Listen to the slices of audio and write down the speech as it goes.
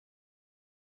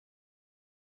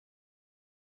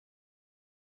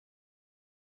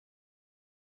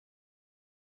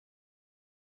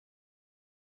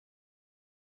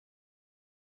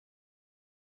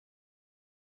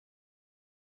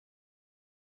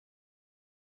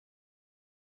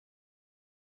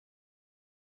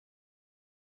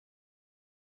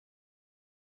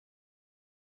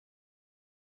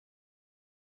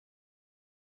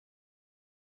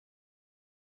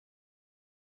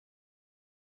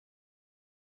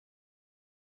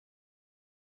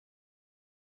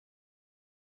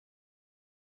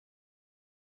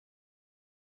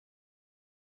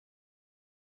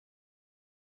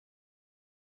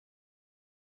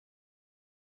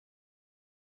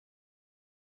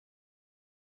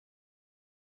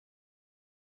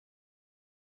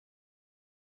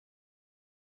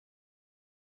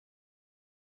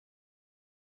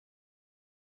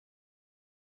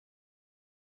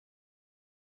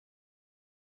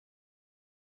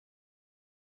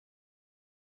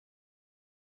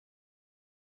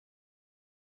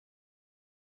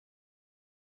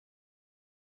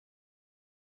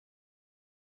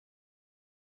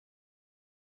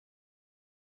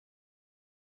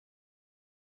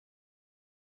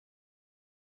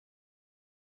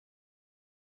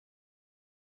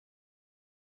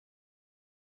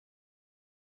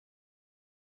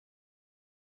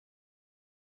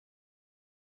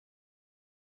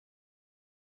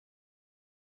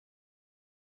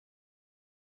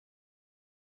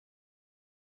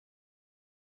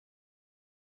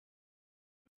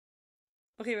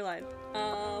Okay, we're live.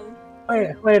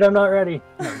 Wait, I'm not ready.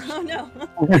 Oh no.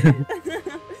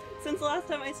 Since the last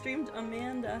time I streamed,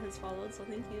 Amanda has followed, so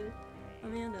thank you,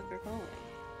 Amanda, for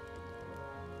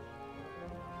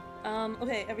following.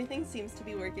 Okay, everything seems to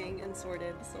be working and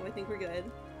sorted, so I think we're good.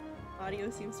 Audio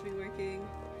seems to be working.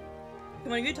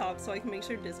 Come on, you talk so I can make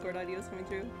sure Discord audio is coming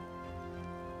through.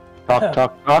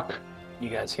 Talk. You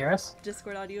guys hear us?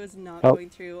 Discord audio is not Oh.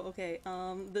 going through. Okay,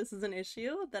 this is an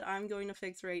issue that I'm going to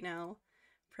fix right now.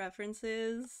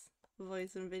 Preferences,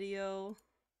 voice and video,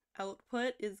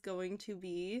 output is going to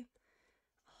be...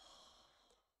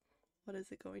 What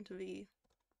is it going to be?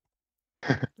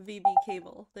 VB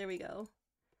cable. There we go.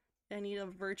 I need a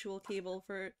virtual cable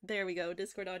for... There we go.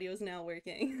 Discord audio is now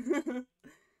working.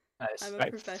 Nice. I'm a Nice.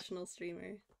 professional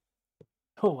streamer.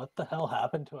 Oh, what the hell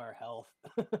happened to our health?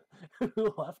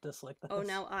 Who left us like this? Oh,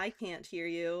 now I can't hear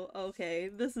you. Okay,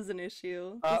 this is an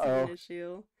issue. This Uh-oh. is an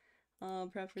issue.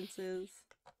 Preferences.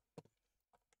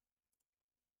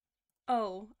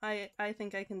 Oh, I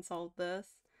think I can solve this.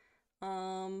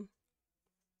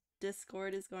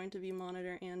 Discord is going to be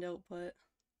monitor and output.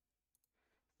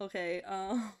 Okay,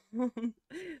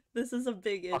 this is a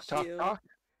big issue. Talk.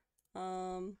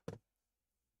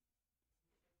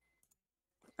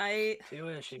 Two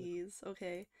issues. Jeez,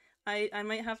 okay. I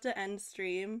might have to end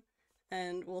stream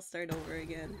and we'll start over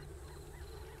again.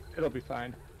 It'll be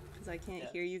fine. Because I can't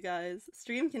hear you guys.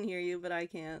 Stream can hear you, but I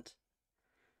can't.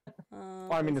 Well,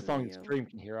 I mean, voice as long and as video. stream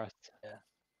can hear us.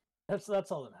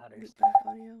 That's all that matters. Back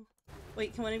audio.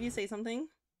 Wait, can one of you say something?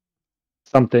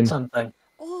 Something. Something.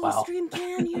 Oh, Wow. stream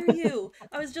can hear you!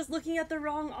 I was just looking at the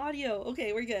wrong audio.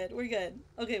 Okay, we're good. We're good.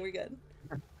 Okay, we're good.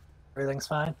 Everything's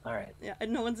fine? Alright. Yeah,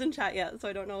 and no one's in chat yet, so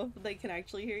I don't know if they can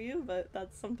actually hear you, but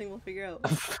that's something we'll figure out.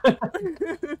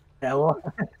 Yeah, well,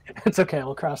 it's okay.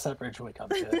 We'll cross that bridge when we come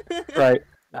to it. Right.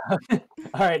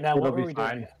 Alright, now It'll what be were we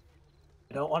fine. doing?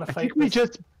 I don't want to I fight think we this-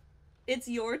 just It's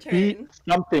your beat turn.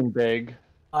 something big.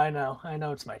 I know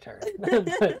it's my turn.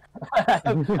 I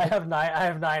have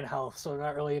 9 health, so I'm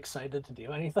not really excited to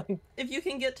do anything. If you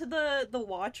can get to the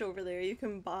watch over there, you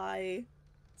can buy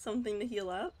something to heal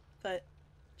up, but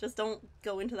just don't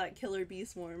go into that killer bee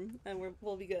swarm, and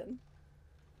we'll be good.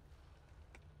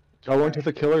 Go into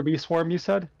the killer bee swarm, you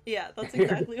said? Yeah, that's Here-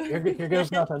 exactly what here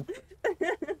goes nothing.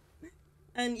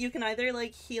 And you can either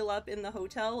like heal up in the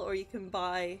hotel, or you can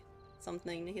buy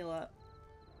something to heal up.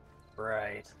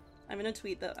 Right. I'm gonna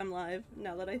tweet that I'm live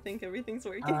now that I think everything's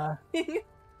working.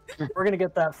 We're gonna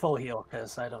get that full heal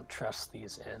because I don't trust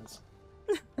these ends.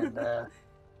 And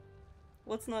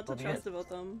What's not to Well, trust about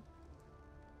them?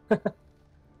 they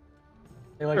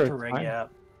like Sure, to it's ring fine. you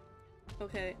up.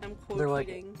 Okay, I'm quote They're like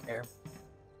tweeting Air,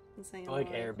 and saying they're like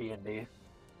I'm live. Airbnb.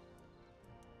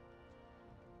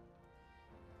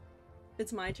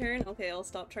 It's my turn? Okay, I'll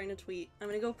stop trying to tweet. I'm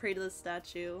gonna go pray to the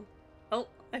statue. Oh,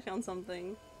 I found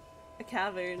something. A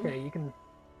cavern. Okay, you can.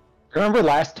 Remember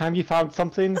last time you found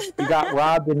something? You got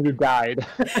robbed and you died.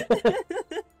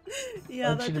 Yeah,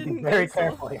 want that you to didn't be very go so...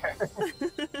 careful here.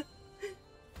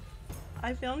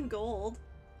 I found gold,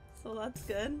 so that's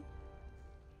good.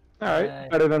 Alright,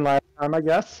 better than last time, I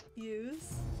guess.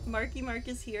 Use. Marky Mark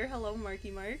is here. Hello,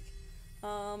 Marky Mark.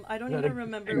 I don't Got even a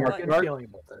remember Marky what Mark. feeling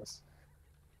about this.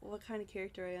 kind of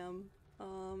character I am.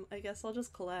 I guess I'll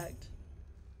just collect.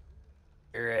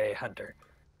 You're a hunter.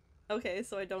 Okay,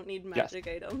 so I don't need Yes. magic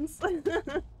items.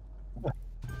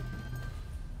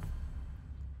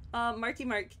 Marky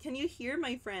Mark, can you hear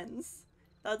my friends?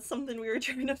 That's something we were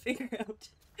trying to figure out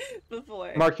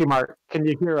before. Marky Mark, can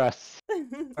you hear us?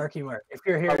 Marky Mark, if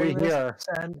you're Are we hearing this, here?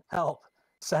 send help.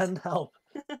 Send help.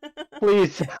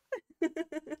 Please.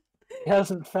 He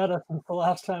hasn't fed us since the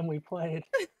last time we played.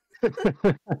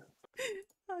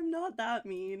 I'm not that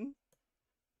mean.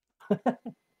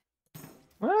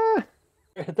 Ah,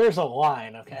 There's a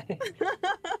line, okay?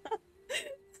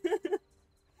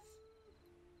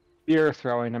 Beer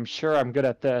throwing, I'm sure I'm good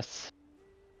at this.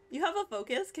 You have a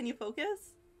focus? Can you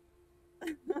focus?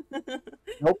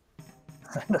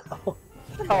 Send help.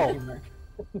 Oh, Marky Mark.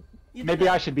 You maybe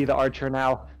I should be the archer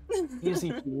now.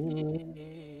 Easy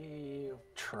peasy.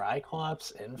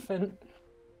 Triclops infant?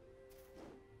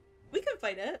 We can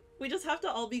fight it. We just have to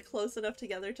all be close enough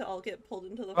together to all get pulled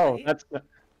into the Oh, fight.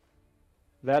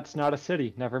 that's not a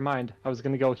city. Never mind. I was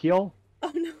gonna go heal,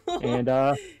 Oh no! and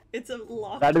It's a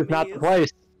locked that is not the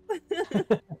maze.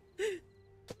 place.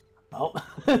 Oh.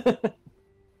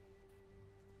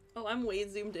 Oh, I'm way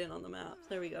zoomed in on the map.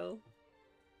 There we go.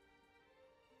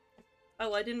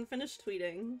 Oh, I didn't finish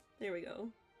tweeting. There we go.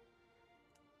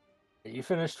 You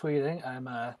finished tweeting. I'm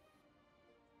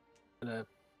gonna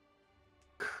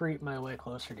creep my way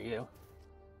closer to you.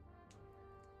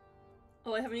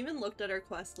 Oh, I haven't even looked at our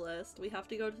quest list. We have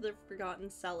to go to the Forgotten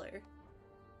Cellar.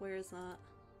 Where is that?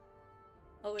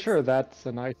 Oh, it's... Sure, that's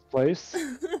a nice place.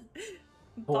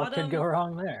 What could go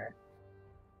wrong there?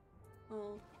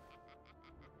 Oh.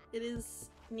 It is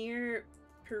near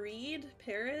Parid?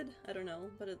 I don't know,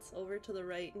 but it's over to the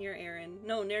right, near Aaron.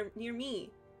 No, near me.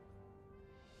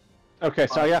 Okay,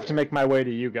 so I have to make my way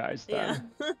to you guys then.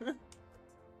 Yeah.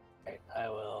 Right, I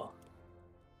will.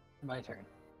 My turn.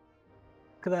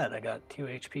 Look at that, I got 2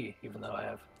 HP, even though I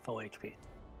have full HP.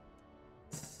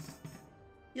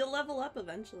 You'll level up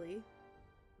eventually.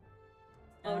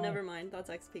 Oh, never mind. That's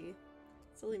XP.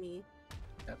 Silly me.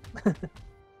 Yep.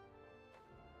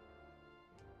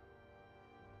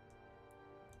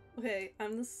 Okay,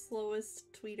 I'm the slowest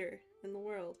tweeter in the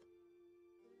world.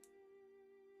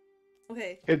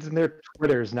 Okay. Kids and their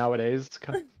Twitters nowadays.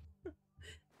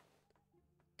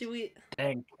 Do we...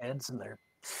 Dang kids and their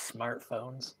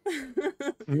smartphones.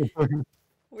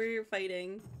 We're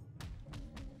fighting.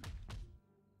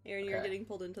 Aaron, you're Okay. getting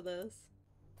pulled into this.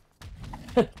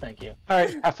 Thank you.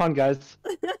 Alright, have fun, guys.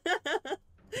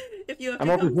 If you have I'm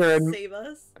to over come here and- save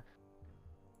us.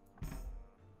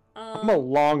 I'm a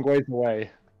long ways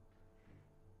away.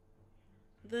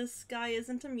 This guy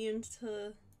isn't immune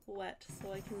to wet,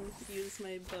 so I can use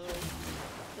my bow.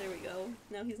 There we go.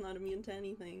 Now he's not immune to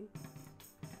anything.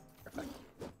 Perfect.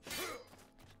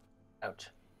 Ouch.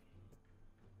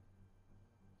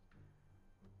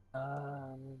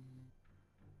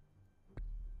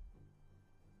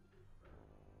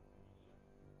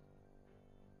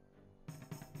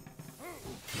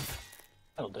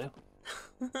 That'll do.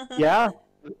 Yeah,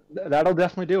 that'll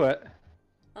definitely do it.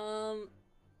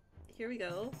 Here we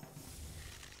go.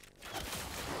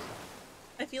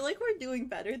 I feel like we're doing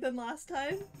better than last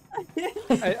time.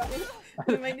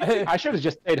 We might need to... I should have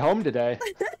just stayed home today.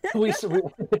 we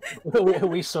sort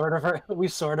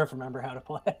of remember how to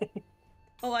play.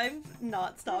 Oh, I've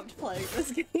not stopped playing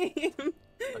this game.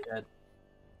 Okay.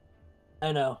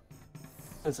 I know.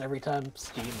 Because every time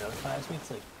Steam notifies me,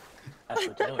 it's like,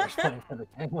 Ashley Taylor's playing for the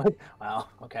game. Like, wow,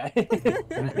 okay.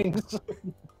 Thanks.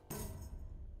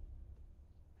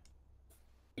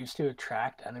 Used to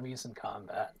attract enemies in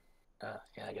combat.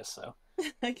 Yeah, I guess so.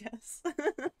 I guess.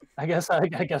 I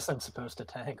guess I'm supposed to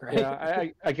tank, right? Yeah,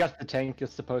 I guess the tank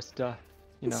is supposed to,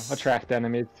 you know, attract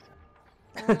enemies.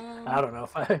 I don't know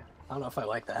if I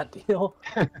like that deal.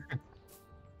 I'm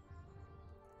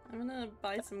gonna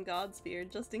buy some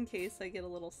Godspear just in case I get a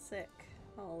little sick.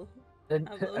 Oh, I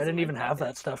those in didn't my even have pocket.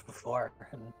 that stuff before.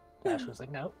 And Ash was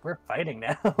like, no, we're fighting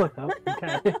now. Oh,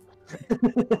 okay.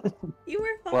 You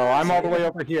were fine. Well, I'm all the way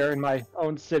over here in my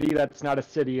own city that's not a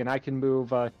city, and I can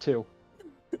move too.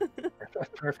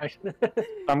 Perfect.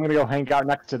 I'm gonna go hang out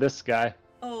next to this guy.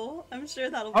 Oh, I'm sure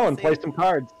that'll. Oh, be and play safe. some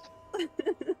cards.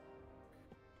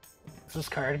 Is this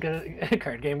card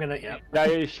game gonna? Yep.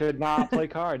 I should not play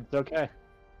cards. Okay.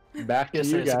 Back to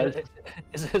Yes, you guys.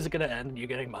 Is it gonna end you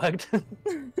getting mugged?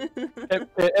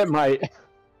 It might.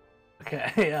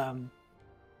 Okay.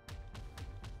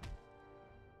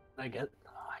 I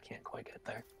can't quite get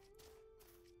there.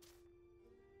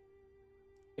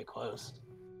 Get close.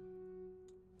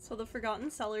 So the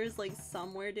Forgotten Cellar is like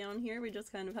somewhere down here. We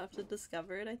just kind of have to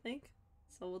discover it, I think.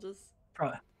 So we'll just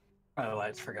Probably why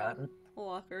it's forgotten.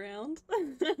 walk around.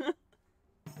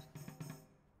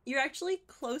 You're actually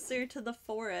closer to the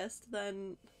forest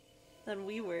than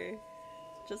we were.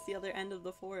 Just the other end of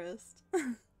the forest.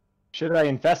 Should I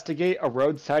investigate a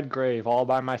roadside grave all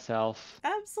by myself?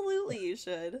 Absolutely, you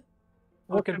should.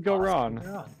 What could go wrong?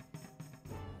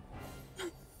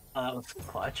 That was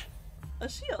clutch. A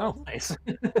shield. Oh. Nice.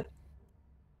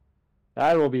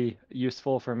 That will be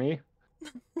useful for me.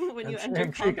 When you I'm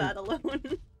enter sure you can- combat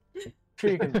alone. Sure,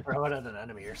 you can throw it at an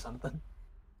enemy or something.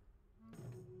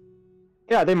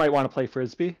 Yeah, they might want to play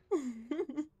frisbee.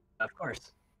 Of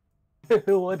course.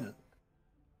 Who wouldn't?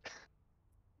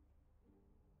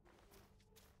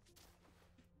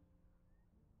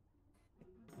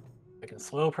 Making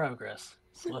slow progress.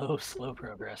 Slow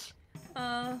progress.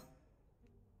 I'm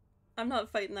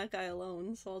not fighting that guy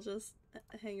alone, so I'll just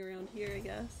hang around here, I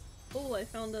guess. Oh, I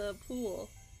found a pool.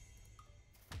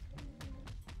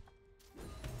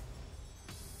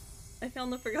 I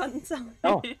found the Forgotten Cellar.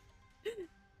 Oh.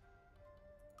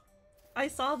 I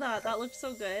saw that. That looked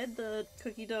so good. The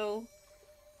cookie dough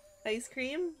ice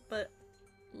cream, but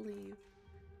leave.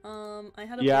 I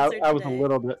had a Yeah, blizzard I was a today.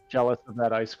 little bit jealous of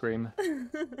that ice cream.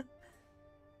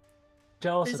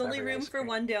 Jealous There's of only every room ice for cream.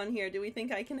 one down here. Do we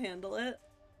think I can handle it?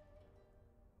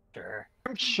 Sure.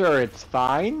 I'm sure it's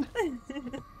fine.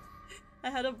 I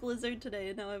had a blizzard today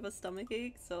and now I have a stomach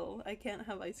ache, so I can't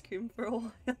have ice cream for a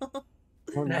while.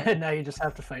 Well, now you just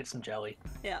have to fight some jelly.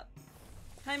 Yeah.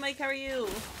 Hi, Mike. How are you?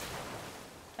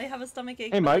 I have a stomach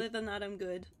ache, Hey, but Mike. other than that, I'm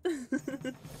good.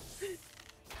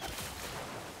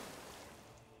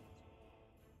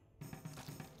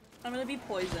 I'm gonna be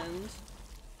poisoned.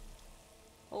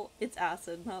 Oh, it's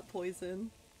acid, not poison.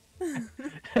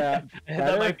 Yeah,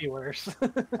 That might be worse.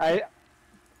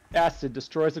 Acid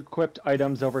destroys equipped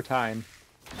items over time.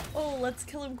 Oh, let's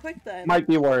kill him quick then. Might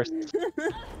be worse.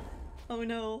 Oh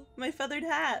no, my feathered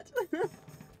hat.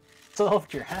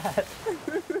 Solved your hat.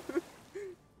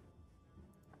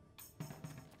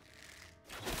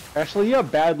 Actually, you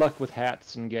have bad luck with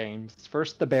hats in games.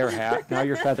 First the bear hat, now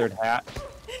your feathered hat.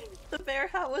 The bear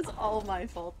hat was all my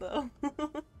fault though.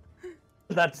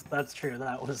 That's true.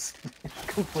 That was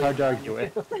completely Hard to argue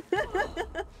with.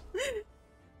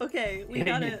 Okay, we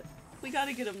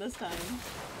gotta get him this time.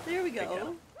 There we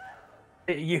go.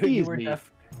 You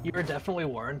were definitely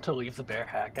warned to leave the bear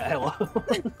hat guy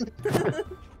alone.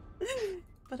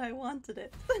 But I wanted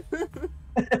it.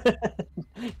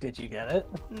 Did you get it?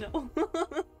 No.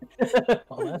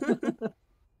 Well, then.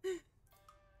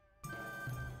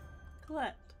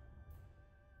 Collect.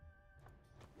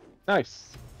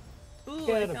 Nice. Ooh,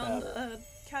 I Forget found about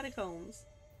catacombs.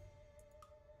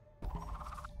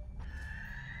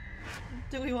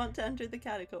 Do we want to enter the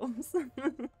catacombs?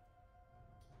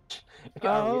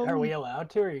 Are we allowed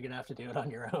to, or are you gonna have to do it on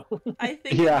your own? I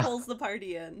think Yeah. it pulls the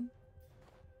party in.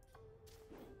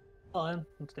 Well, then,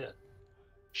 let's do it.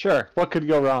 Sure. What could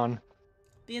go wrong?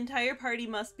 The entire party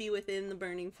must be within the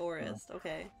burning forest.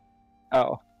 Okay.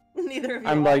 Oh, Neither of you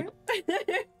I'm are. like-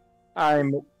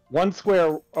 I'm one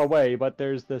square away, but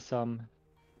there's this Hello,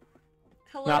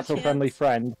 not so friendly Chance.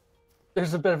 friend.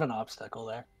 There's a bit of an obstacle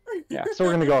there. Yeah, so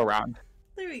we're gonna go around.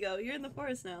 There we go. You're in the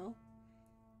forest now.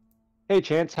 Hey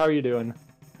Chance, how are you doing?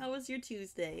 How was your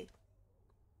Tuesday?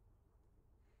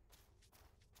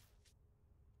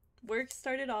 Work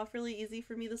started off really easy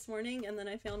for me this morning, and then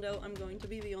I found out I'm going to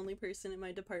be the only person in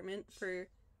my department for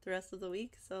the rest of the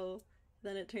week, so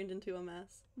then it turned into a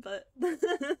mess. But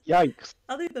Yikes.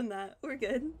 other than that, we're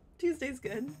good. Tuesday's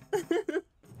good.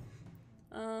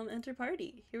 Enter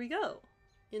party. Here we go.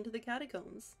 Into the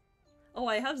catacombs. Oh,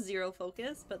 I have 0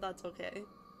 focus, but that's okay.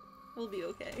 We'll be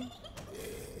okay.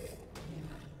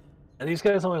 And these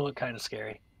guys only look kind of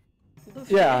scary. The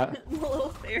Yeah. the little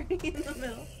fairy in the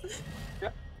middle.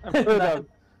 I'm sure the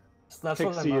That's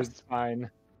what I'm pixie is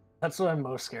fine. That's what I'm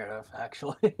most scared of,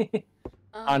 actually.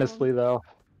 Honestly, though.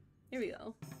 Here we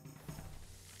go.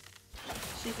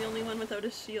 She's the only one without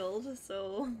a shield,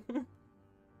 so...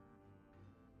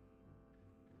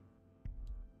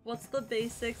 What's the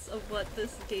basics of what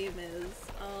this game is?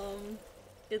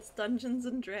 It's Dungeons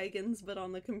and Dragons, but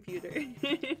on the computer.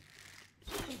 If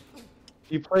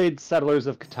you played Settlers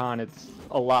of Catan, it's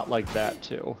a lot like that,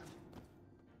 too.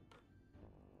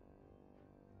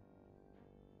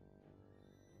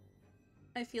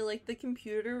 I feel like the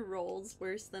computer rolls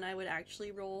worse than I would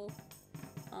actually roll.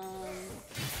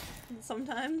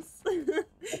 Sometimes.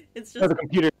 It's No, just... the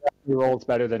computer actually rolls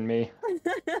better than me.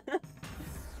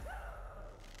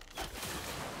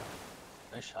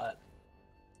 Nice shot.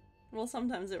 Well,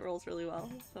 sometimes it rolls really well,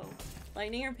 so...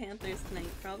 Lightning or Panthers tonight?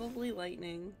 Probably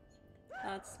Lightning.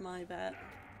 That's my bet.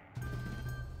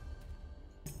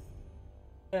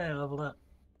 Yeah, I leveled up.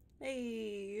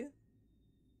 Hey!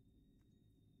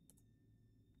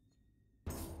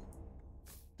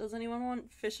 Does anyone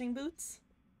want fishing boots?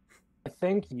 I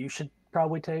think you should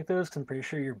probably take those, 'cause I'm pretty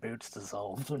sure your boots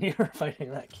dissolved when you were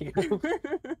fighting that cube.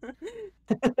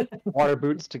 Water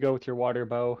boots to go with your water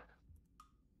bow.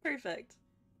 Perfect.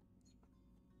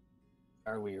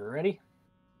 Are we ready?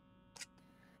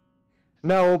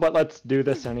 No, but let's do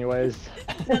this anyways.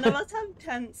 None of us have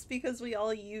tents because we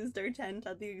all used our tent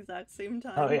at the exact same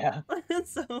time. Oh, yeah.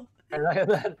 So...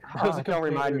 That was a Don't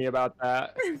remind me about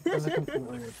that. That was a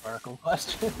completely rhetorical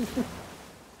question.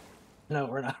 No,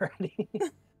 we're not ready.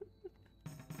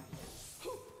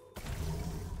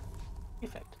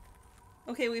 Perfect.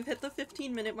 Okay, we've hit the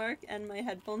 15-minute mark and my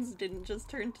headphones didn't just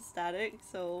turn to static,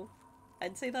 so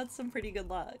I'd say that's some pretty good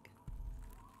luck.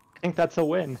 I think that's a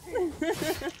win.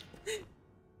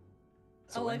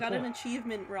 Oh, I got an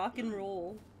achievement, rock and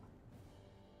roll.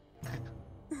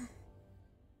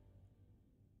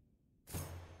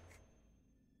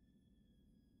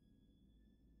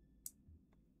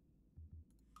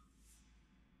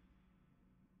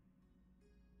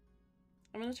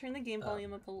 I'm gonna turn the game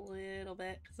volume up a little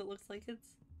bit because it looks like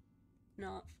it's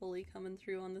not fully coming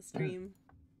through on the stream.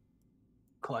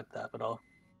 Collect that, but I'll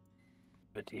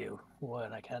give it to you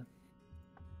when I can.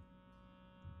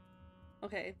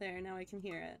 Okay, there, now I can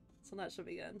hear it. So that should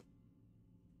be good.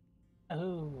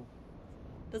 Oh.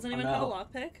 Does Oh, anyone have a no.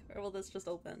 lockpick, or will this just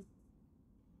open?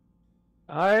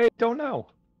 I don't know.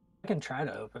 I can try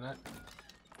to open it.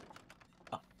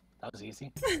 Oh, that was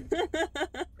easy.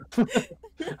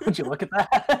 Would you look at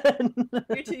that?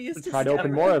 You're too used to Try to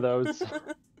open more of those.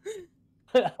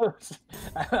 I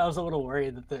was a little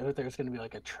worried that there was going to be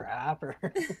like a trap or.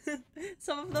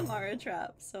 Some of them are a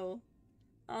trap, so.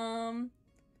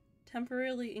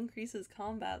 Temporarily increases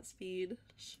combat speed.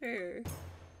 Sure.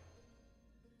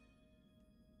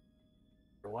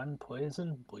 One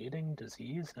poison, bleeding,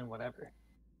 disease, and whatever.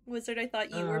 Wizard, I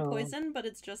thought you were Oh. poison, but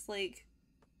it's just like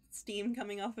steam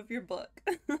coming off of your book.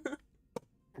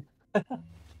 My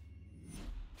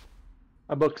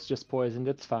book's just poisoned.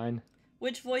 It's fine.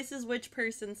 Which voice is which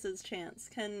person, says Chance?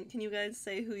 Can you guys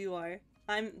say who you are?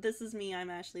 This is me, I'm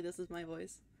Ashley, this is my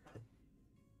voice.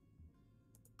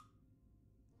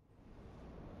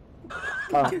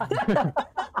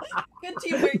 Good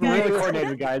teamwork, Really guys.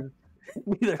 coordinated, guys.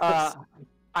 Neither of us.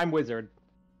 I'm Wizard,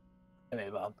 Hey,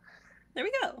 Bob. There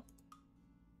we go.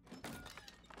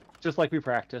 just like we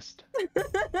practiced.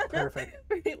 Perfect.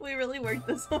 We really worked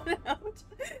this one out.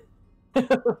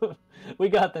 We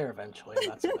got there eventually.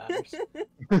 That's what matters.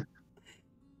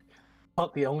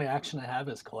 Well, the only action I have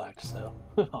is collect, so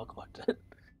I'll collect it.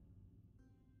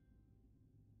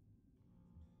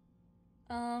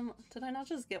 Did I not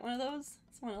just get one of those?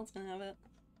 Someone else can have it.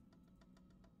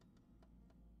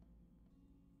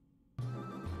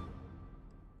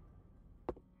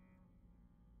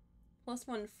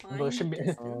 +1 fine Ambush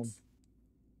distance.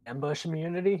 Ambush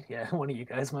immunity? Yeah, one of you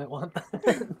guys might want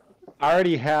that. I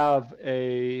already have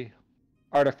a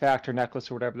artifact or necklace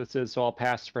or whatever this is, so I'll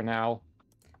pass for now.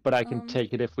 But I can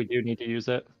take it if we do need to use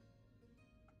it.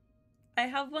 I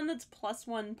have one that's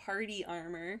 +1 party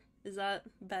armor. Is that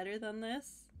better than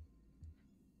this?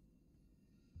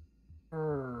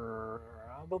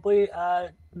 Probably.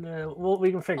 No, well,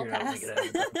 we can figure it out when we get out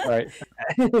of it. All right.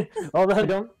 Well, I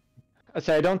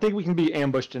then, don't think we can be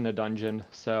ambushed in a dungeon,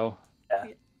 so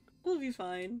We'll be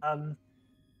fine.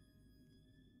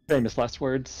 famous last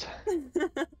words.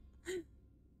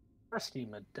 Rusty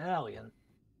medallion.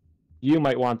 You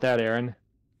might want that, Aaron.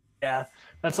 Yeah,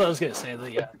 that's what I was gonna say.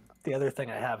 The other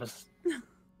thing I have is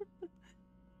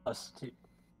 +2.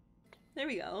 There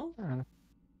we go.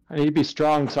 I need to be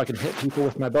strong so I can hit people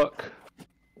with my book.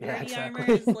 Yeah, Party armor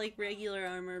exactly. is like regular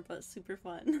armor, but super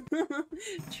fun.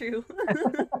 True.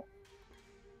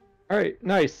 All right,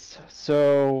 nice.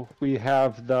 So we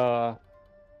have the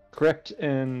crypt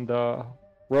in the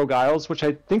Rogue Isles, which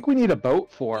I think we need a boat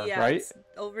for, Yeah, right? it's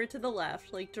over to the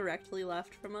left, like directly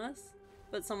left from us.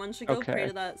 But someone should go pray Okay.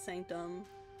 to that sanctum.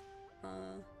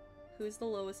 Who's the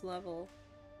lowest level?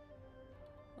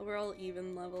 Oh, we're all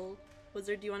even level.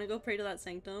 Wizard, do you want to go pray to that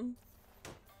sanctum?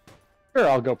 Sure,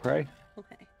 I'll go pray.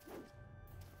 Okay.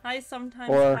 Hi,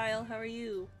 sometimes Or- Kyle. How are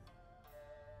you?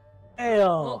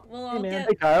 Hail! We'll Hey, all man.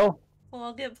 Hey, Kyle.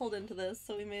 I'll get pulled into this,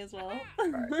 so we may as well.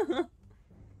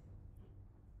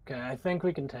 Okay, I think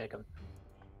we can take him.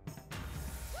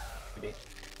 Maybe.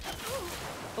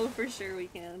 Oh, for sure we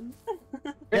can.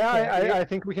 Yeah, I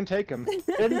think we can take him.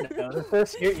 Didn't notice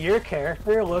this. Your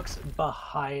character looks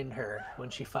behind her when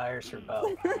she fires her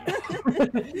bow.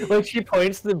 Like she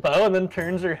points the bow and then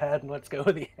turns her head and lets go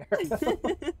of the arrow.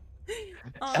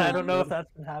 And I don't know if that's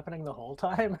been happening the whole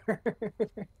time.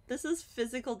 This is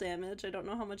physical damage. I don't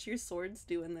know how much your swords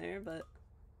do in there, but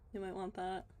you might want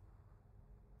that.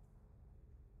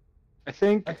 I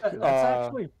think That's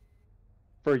actually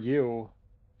for you,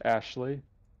 Ashley.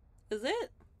 Is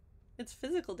it? It's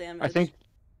physical damage.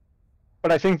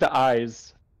 I think the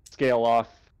eyes scale off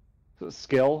the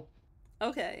skill.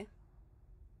 Okay.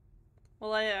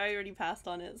 Well, I already passed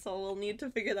on it, so we'll need to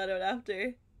figure that out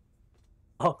after.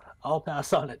 I'll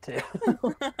pass on it too.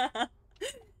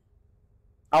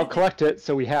 I'll collect it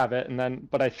so we have it, and then.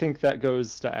 But I think that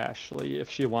goes to Ashley if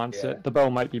she wants Yeah. it. The bow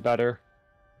might be better.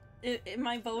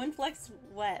 My bow and flex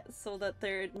wet, so that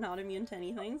they're not immune to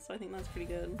anything, so I think that's pretty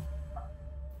good.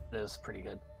 It is pretty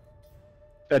good.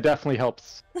 That definitely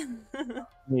helps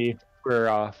me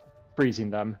for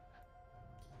freezing them.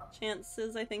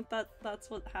 Chances, I think that's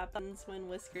what happens when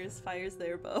Whiskers fires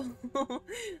their bow.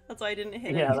 That's why I didn't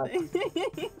hit Yeah,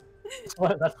 anything.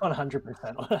 That's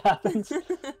 100% what happens.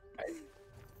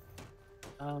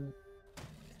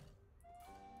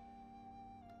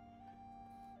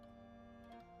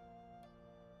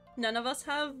 None of us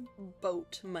have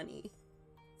boat money,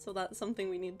 so that's something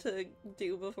we need to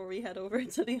do before we head over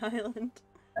to the island.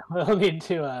 We'll need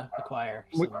to acquire.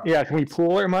 Yeah, can we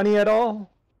pool our money at all?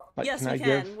 Like, Yes, we I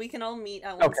can. give- We can all meet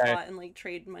at one Okay. spot and like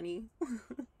trade money.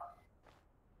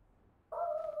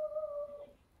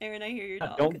 Aaron, I hear your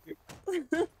dog. Don't.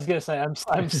 I was gonna say I'm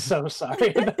so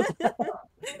sorry about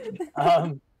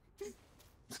that.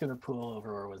 Just gonna pull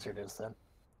over where Wizard is then.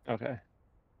 Okay.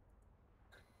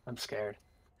 I'm scared.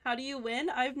 How do you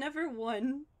win? I've never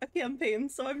won a campaign,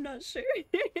 so I'm not sure.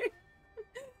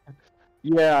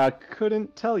 Yeah,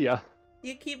 couldn't tell ya.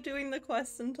 You keep doing the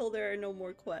quests until there are no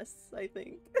more quests, I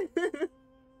think.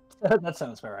 That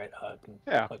sounds about right.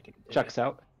 Yeah, checks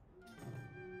out.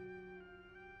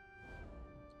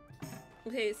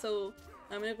 Okay, so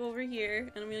I'm gonna go over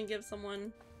here and I'm gonna give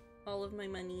someone all of my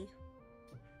money.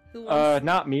 Who wants...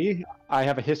 Not me. I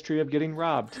have a history of getting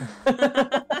robbed.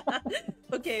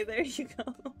 Okay, there you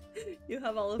go. You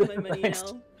have all of my money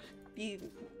now.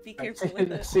 Be careful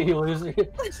with it. See you losers.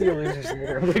 See you losers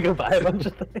later. I'm gonna go buy a bunch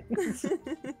of things.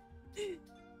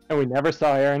 And we never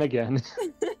saw Aaron again.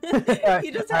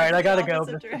 He just Alright, I gotta go.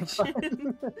 opposite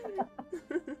direction.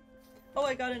 Oh,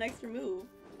 I got an extra move.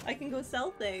 I can go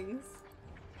sell things.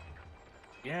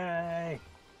 Yay!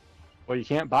 Well, you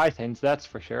can't buy things, that's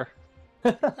for sure.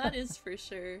 That is for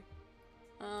sure.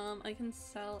 I can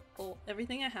sell... Oh,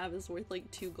 everything I have is worth like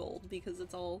 2 gold because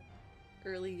it's all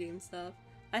early game stuff.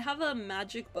 I have a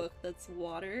magic book that's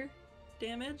water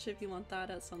damage if you want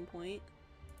that at some point.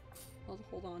 I'll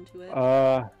hold on to it.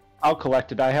 I'll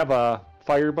collect it. I have a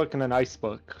fire book and an ice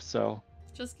book, so...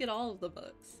 Just get all of the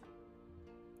books.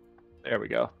 There we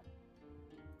go.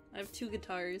 I have 2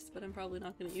 guitars, but I'm probably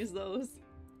not gonna use those.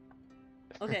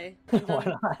 Okay, I'm Why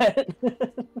done. not?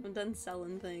 I'm done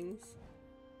selling things.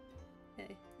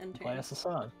 Okay, enter. Play us a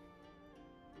song.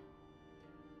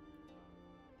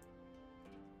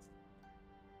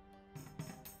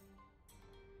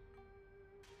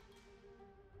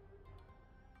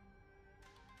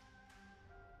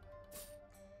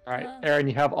 Alright, Aaron,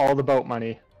 you have all the boat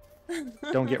money.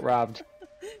 Don't get robbed.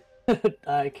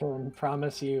 I can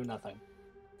promise you nothing.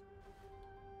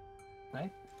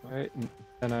 Right? Alright,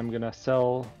 and I'm gonna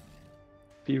sell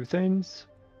a few things.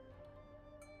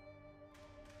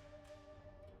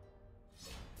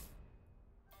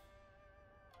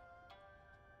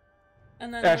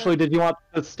 And then Ashley, did you want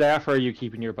the staff or are you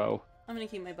keeping your bow? I'm gonna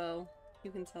keep my bow.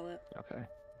 You can sell it. Okay.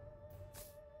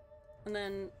 And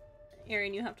then,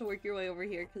 Aaron, you have to work your way over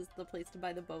here because the place to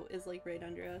buy the boat is like right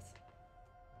under us.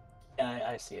 Yeah,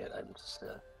 I see it. I'm just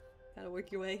Gotta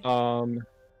work your way.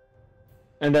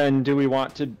 And then do we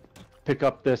want to pick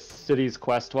up this city's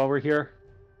quest while we're here?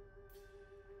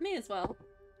 May as well.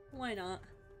 Why not?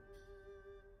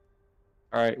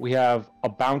 Alright, we have a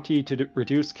bounty to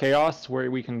reduce chaos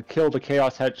where we can kill the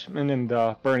chaos henchmen in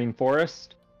the burning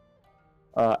forest.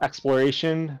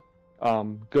 Exploration,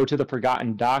 go to the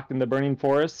forgotten dock in the burning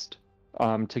forest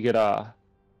to get a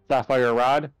sapphire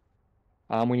rod.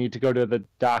 We need to go to the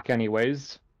dock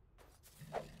anyways.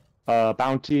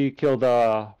 Bounty, kill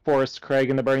the forest crag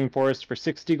in the burning forest for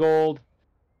 60 gold.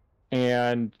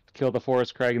 And kill the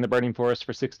forest crag in the burning forest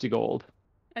for 60 gold.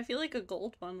 I feel like a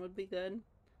gold one would be good.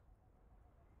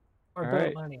 or All boat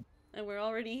right. money. And we're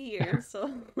already here,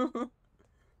 so...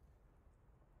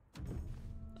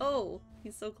 Oh,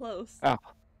 he's so close. Oh.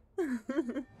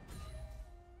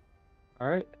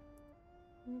 Alright.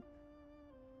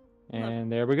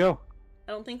 And there we go.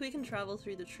 I don't think we can travel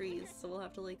through the trees, so we'll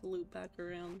have to like loop back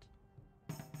around.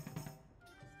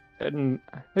 And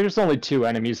there's only 2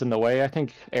 enemies in the way. I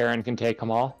think Aaron can take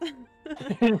them all.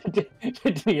 Do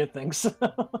you think so?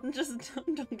 Just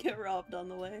don't get robbed on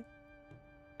the way.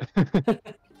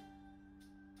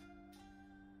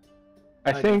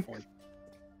 I think,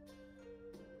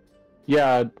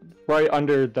 yeah, right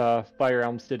under the Fire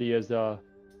Elm City is a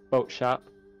boat shop.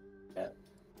 Yeah.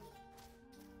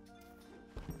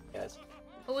 Yes.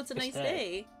 Oh, it's a Nice nice day.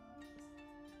 day.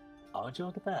 Oh, would you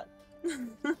look at that?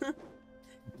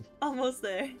 Almost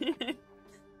there.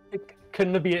 It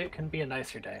couldn't be a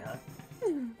nicer day, huh?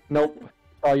 Nope, that's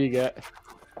all you get.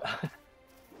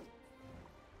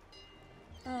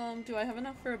 Do I have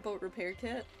enough for a boat repair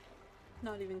kit?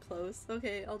 Not even close.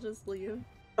 Okay, I'll just leave.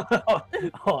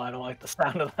 Oh, I don't like the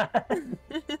sound of that.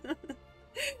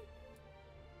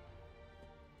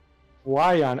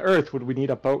 Why on earth would we need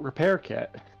a boat repair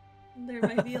kit? There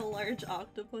might be a large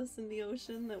octopus in the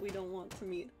ocean that we don't want to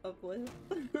meet up with.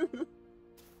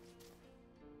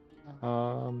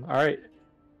 Alright.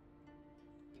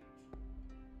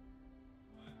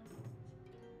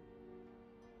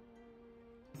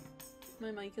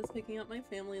 My mic is picking up my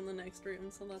family in the next room,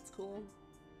 so that's cool.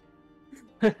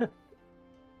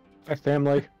 My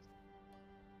family.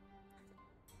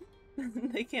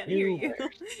 They can't hear you.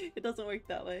 It doesn't work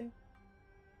that way.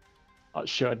 It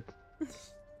should.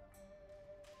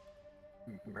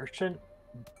 Merchant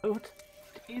boat?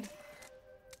 Indeed.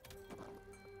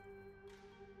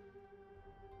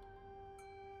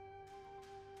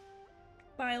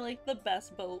 buy like the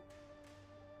best boat.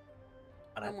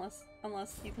 On it.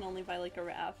 Unless you can only buy like a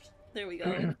raft. There we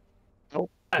go. Oh,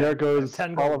 there goes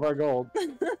 10 all gold. of our gold.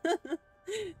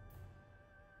 But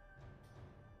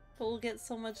we'll get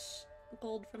so much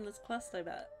gold from this quest, I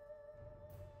bet.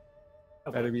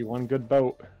 Better be one good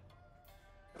boat.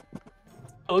 It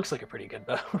looks like a pretty good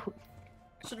boat.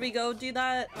 Should we go do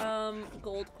that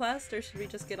gold quest, or should we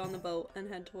just get on the boat and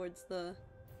head towards the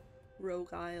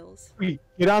Rogue Isles? We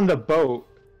get on the boat.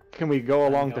 Can we go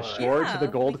along the Alright. shore Yeah, to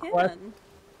the gold we quest? can.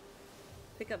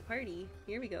 Pick up party.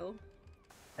 Here we go.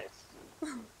 Nice.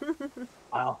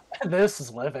 Wow, this is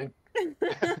living.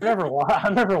 I'm never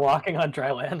walking on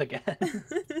dry land again.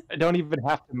 I don't even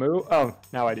have to move. Oh,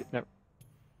 now I do. No.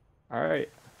 All right.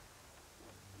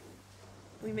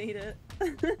 We made it.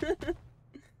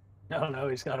 No,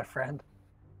 he's got a friend.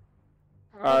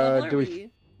 What level Do are we? we?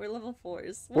 We're level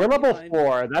 4s. We're We'll be level fine.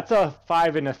 4. That's a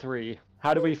 5 and a 3.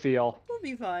 How do we feel? We'll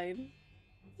be fine.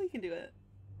 We can do it.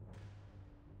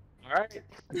 All right.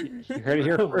 You heard it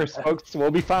here first, folks.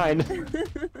 We'll be fine.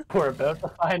 We're about to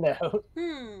find out.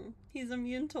 He's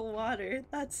immune to water.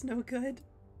 That's no good.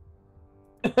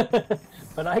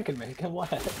 But I can make him wet.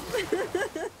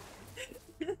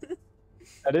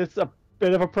 That is a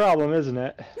bit of a problem, isn't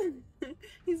it?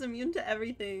 He's immune to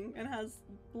everything and has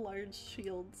large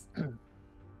shields.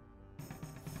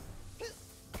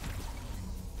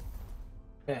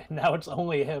 Okay, now it's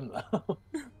only him though.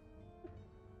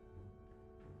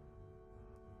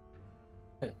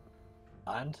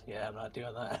 And yeah, I'm not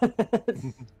doing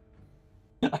that.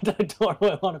 I don't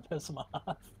really want to piss him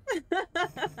off.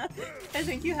 I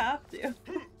think you have to.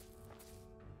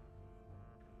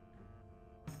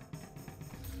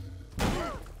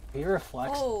 He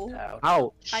reflects. Oh. Ouch.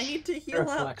 Ouch. I need to He heal up.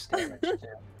 reflects damage too.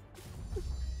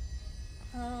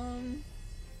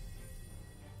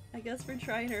 I guess we're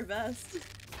trying our best.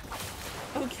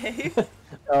 Okay.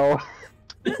 Oh.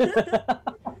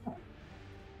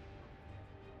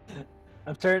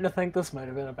 I'm starting to think this might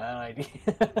have been a bad idea.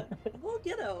 We'll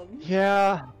get him.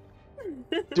 Yeah.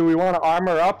 Do we want to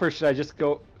armor up, or should I just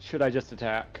go? Should I just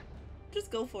attack?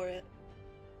 Just go for it.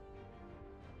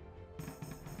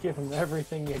 Give him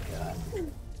everything you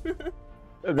got.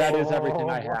 That is everything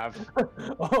I Oh. have.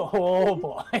 Oh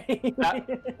boy.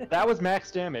 That was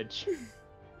max damage.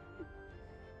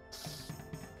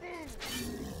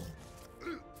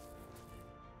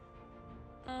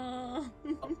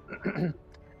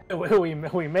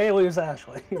 we may lose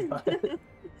Ashley, but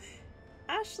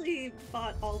Ashley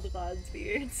bought all the God's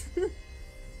beards.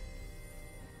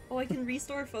 Oh, I can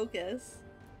restore focus.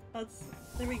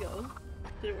 There we go.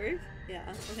 Did it work?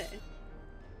 Yeah, okay.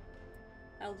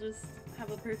 I'll just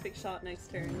have a perfect shot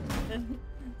next turn.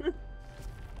 oh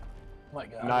my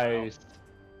god. Nice.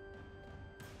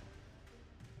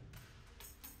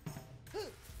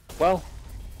 Well,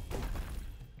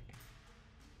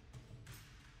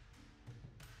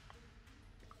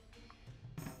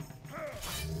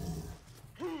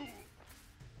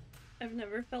 I've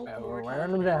never felt Yeah, more we're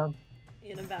wearing them confident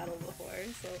down. in a battle before,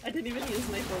 so I didn't even use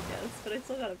my focus, but I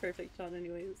still got a perfect shot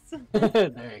anyways.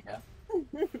 There you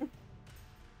go.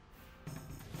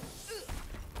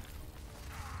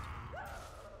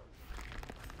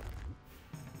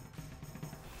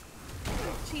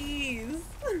 Jeez.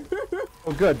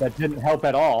 well, good. That didn't help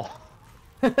at all.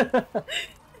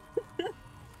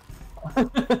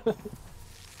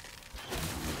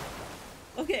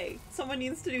 Okay, someone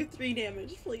needs to do 3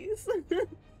 damage, please.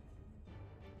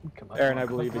 Come on, Aaron, come on, I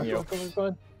believe come in on, you. come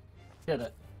on. Did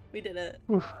it. We did it.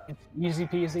 It's easy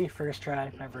peasy, first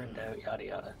try, never in doubt, yada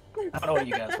yada. I don't know what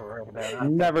you guys were worried about.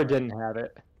 Never didn't have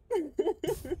it.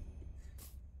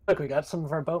 Look, we got some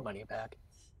of our boat money back.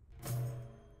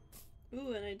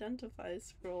 Ooh, an identify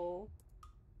scroll.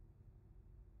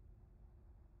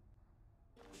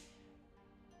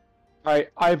 All right,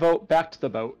 I vote back to the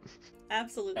boat.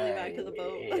 Absolutely back to the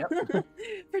boat. Yep.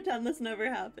 Pretend this never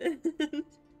happened.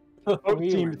 Boat We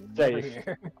seems were never safe.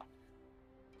 here.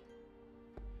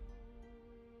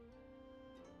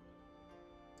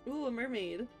 Ooh, a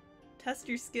mermaid. Test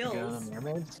your We go to skills. the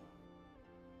mermaids.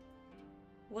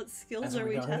 What skills As in are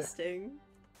we we go here. testing?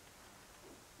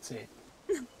 Let's see.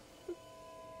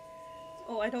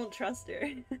 Oh, I don't trust her.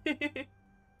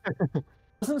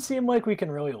 Doesn't seem like we can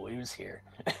really lose here.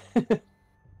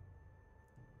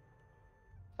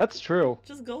 That's true.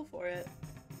 Just go for it.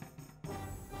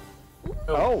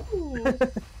 Oh, Ooh.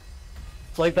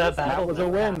 It's like that That battle was a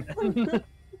never win. happened.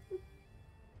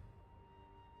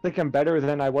 I think I'm better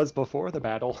than I was before the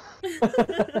battle.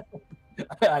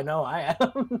 I know I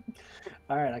am.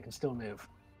 Alright, I can still move.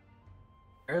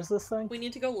 Where's this thing? We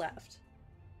need to go left.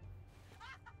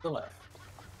 The left.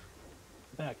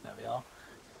 Back now, y'all.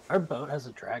 Our boat has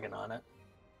a dragon on it.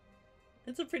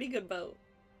 It's a pretty good boat.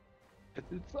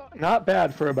 It's not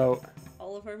bad for a boat.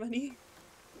 All of our money.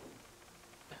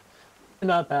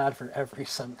 Not bad for every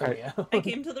cent that we own. I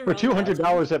came to the For wrong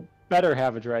 $200, it better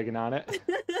have a dragon on it.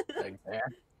 Big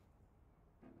bear.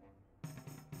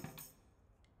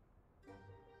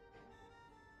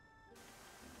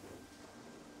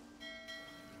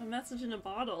 A message in a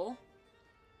bottle.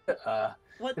 Is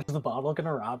the bottle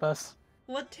gonna rob us?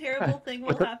 What terrible thing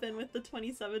will happen with the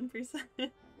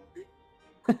 27%?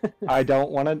 I don't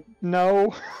want to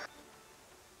know.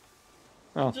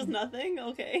 Oh. Just nothing?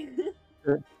 Okay.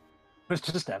 It's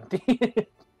just empty.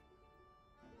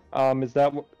 Is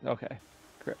that okay?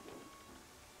 Correct.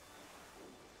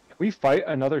 Can we fight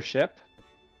another ship?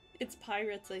 It's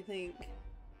pirates, I think.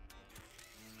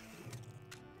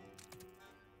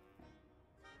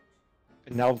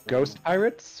 Now ghost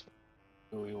pirates?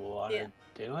 Do we want to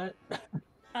do it?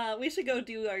 We should go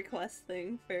do our quest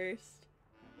thing first.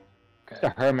 The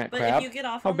hermit But crab. if you get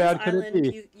off How on this bad could it island,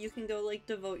 be? you can go like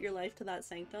devote your life to that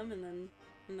sanctum, and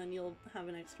then you'll have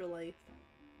an extra life.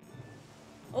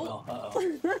 Oh.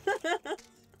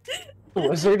 Well,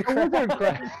 Wizard crab. Wizard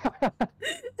crab.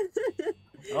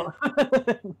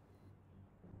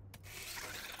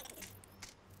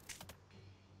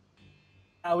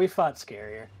 Oh. We fought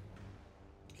scarier.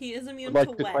 He is immune I'd like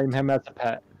to to wet, claim him as a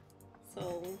pet.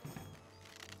 so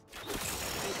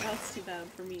that's too bad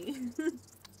for me.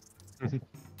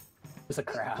 It's a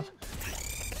crab.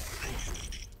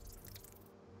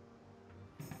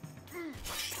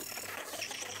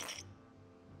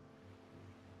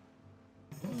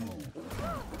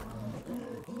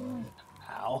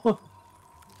 Ow.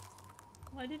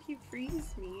 Why did he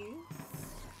freeze me?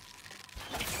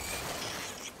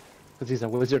 Because he's a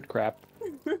wizard crab.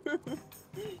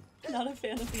 Not a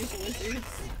fan of these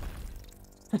wizards.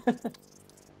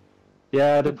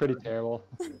 Yeah, they're pretty terrible.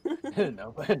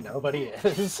 Nobody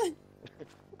is.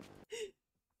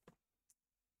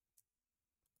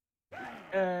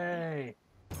 Yay!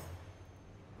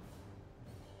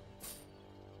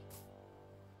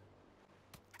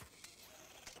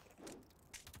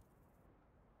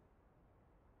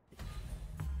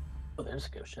 Oh, there's a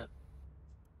ghost ship.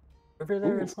 Wherever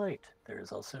there is light, there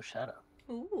is also shadow.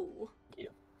 Ooh.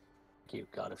 You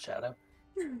god of shadow.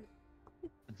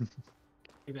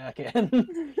 Be back in.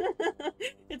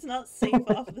 It's not safe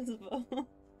off this boat.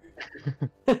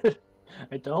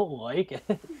 I don't like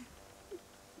it.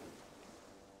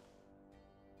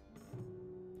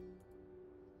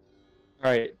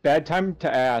 Alright, bad time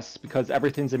to ask because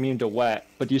everything's immune to wet,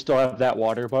 but do you still have that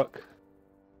water book?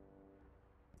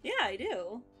 Yeah, I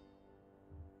do.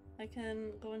 I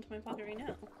can go into my pocket right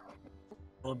now.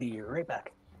 We'll be right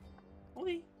back.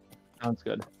 Okay. Sounds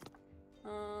good.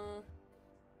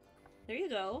 There you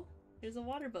go. Here's a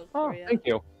water book Oh, for you. thank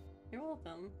you. You're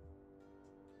welcome.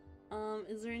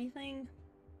 Is there anything?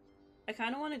 I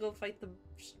kind of want to go fight the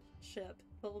ship,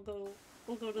 but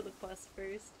we'll go to the quest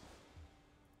first.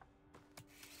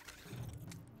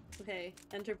 Okay,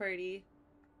 enter party.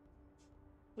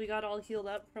 We got all healed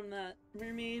up from that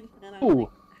mermaid, and I'm like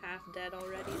half dead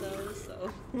already though,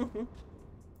 so.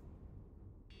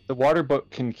 The water book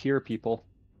can cure people.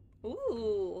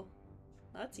 Ooh,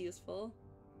 that's useful.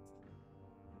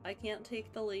 I can't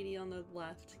take the lady on the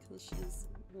left because she's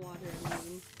water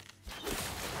immune.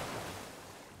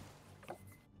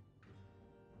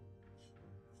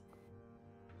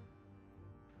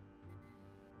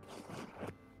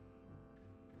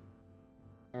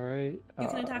 Alright. You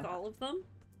can attack all of them?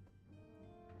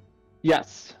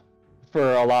 Yes.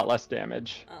 For a lot less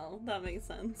damage. Oh, that makes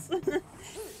sense.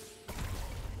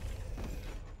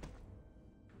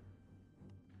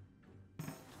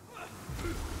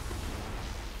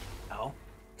 Ow.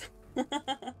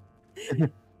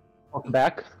 Welcome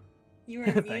back. You were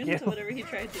Thank immune you. to whatever he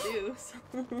tried to do, so...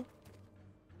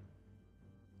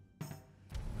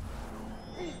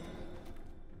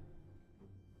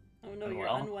 Oh no, you're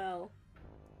Unwell? unwell.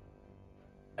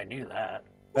 I knew that.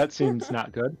 That seems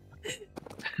not good.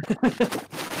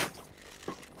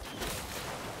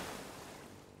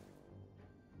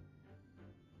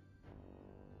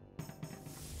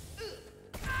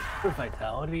 Your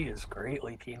vitality is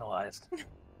greatly penalized.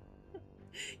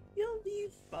 You'll be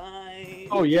fine.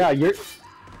 Oh yeah, your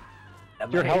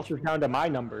At your my health age, is down to my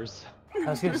numbers. I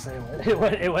was gonna say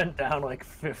it went down like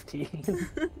 15.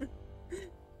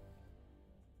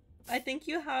 I think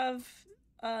you have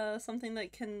something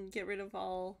that can get rid of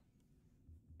all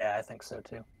Yeah, I think so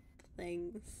too.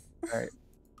 things. Alright.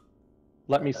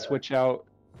 Let me switch out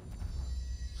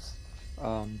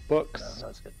No, books.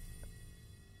 that's good.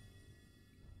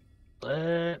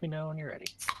 Let me know when you're ready.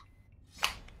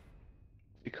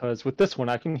 Because with this one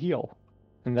I can heal,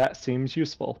 and that seems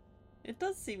useful. It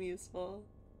does seem useful.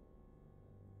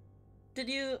 Did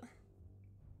you...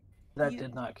 That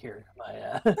did not cure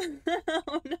my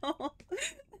Oh no.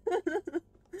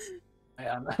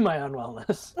 my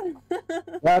unwellness.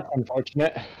 That's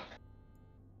unfortunate.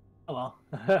 Oh well.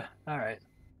 All right.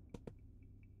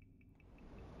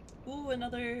 Ooh,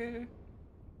 another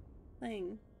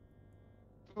thing.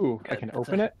 Ooh, I Good. can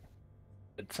open it?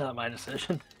 It's not my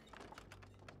decision.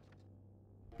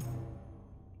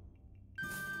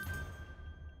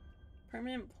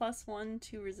 Permanent +1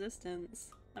 to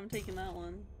resistance. I'm taking that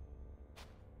one.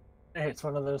 Hey, it's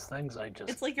one of those things I just.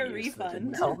 It's like a used that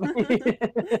didn't refund. help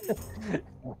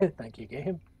me. Thank you,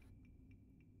 game.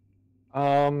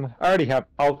 I already have.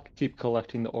 I'll keep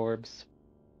collecting the orbs.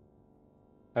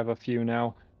 I have a few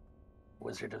now.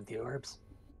 Wizard of the Orbs.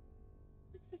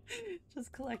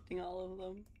 Just collecting all of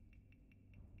them.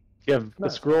 Give the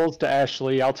Nice. scrolls to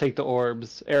Ashley. I'll take the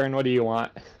orbs. Aaron, what do you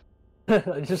want?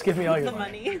 Just give me all your The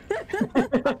money.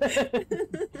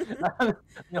 I'm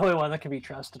the only one that can be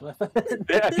trusted with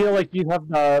it. I feel like you have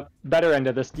the better end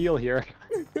of this deal here.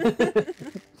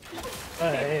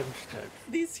 Hey, I'm just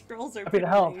These scrolls are happy pretty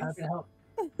to help. nice. Happy to help.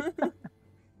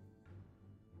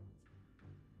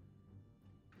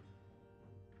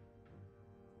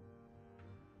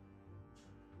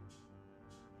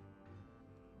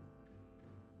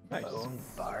 Nice. Bone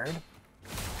Bard.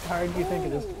 How hard do you think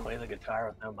it is to Ooh. play the guitar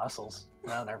with no muscles?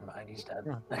 Well, never mind. He's dead.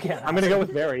 Again, I'm gonna go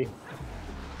with Barry.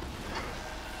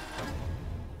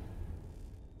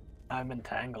 I'm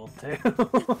entangled too.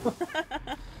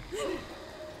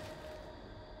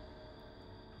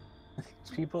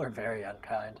 These people are very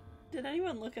unkind. Did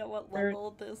anyone look at what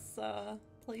level this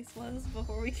place was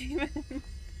before we came in?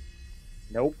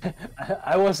 Nope.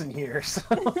 I wasn't here, so.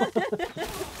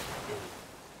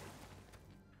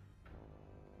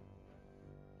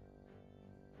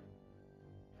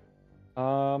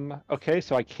 Okay,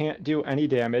 so I can't do any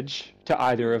damage to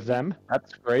either of them.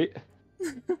 That's great.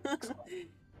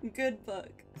 Good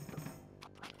book.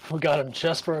 We got him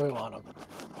just where we want him.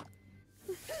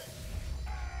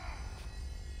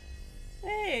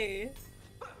 Hey!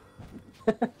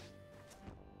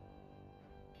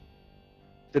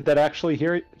 Did that actually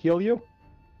heal you?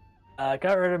 I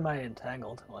got rid of my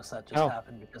entangled, unless that just Oh.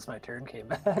 happened because my turn came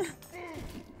back.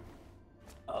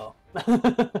 Oh.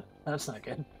 That's not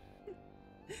good.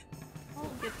 I'll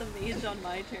get the mage on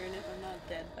my turn if I'm not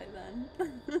dead by then.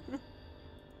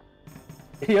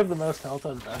 You have the most health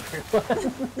on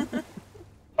Dunker.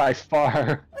 By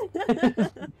far.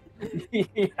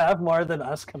 You have more than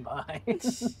us combined.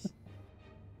 Is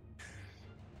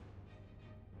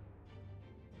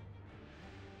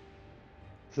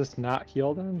this not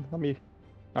healed then? Let me...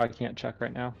 Oh, I can't check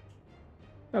right now.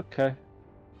 Okay.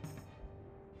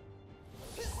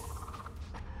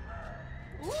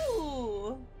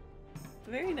 Ooh!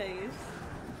 Very nice.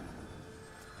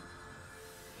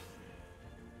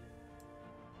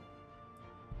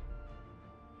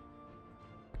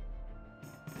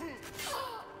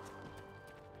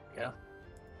 Yeah.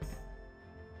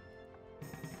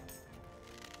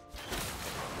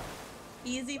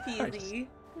 Easy peasy.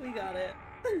 We got it.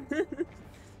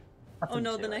 Oh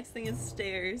no, the next thing is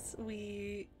stairs.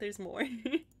 There's more.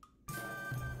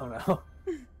 Oh no.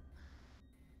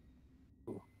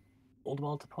 Ooh. Old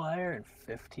multiplier and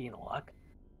 15 luck.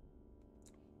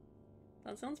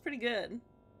 That sounds pretty good.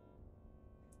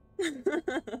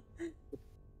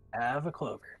 Have a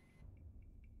clover.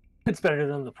 It's better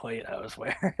than the plate I was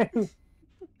wearing.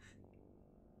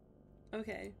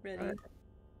 Okay, ready. Alright.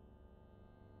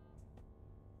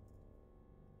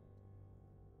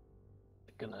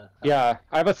 Gonna. Yeah,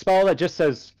 I have a spell that just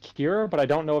says cure, but I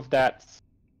don't know if that's...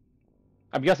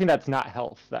 I'm guessing that's not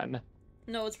health then.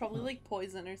 No, it's probably like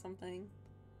poison or something.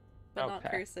 But not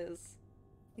Okay. curses.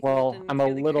 Because it Well, didn't I'm a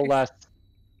cure the little curse.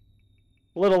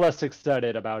 less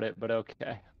excited about it, but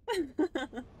okay.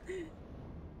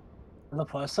 On the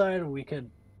plus side, we could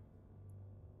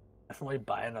definitely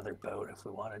buy another boat if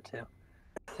we wanted to.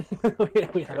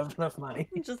 we have enough money.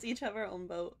 Just each have our own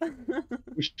boat.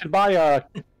 We should buy a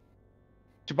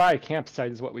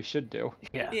campsite is what we should do.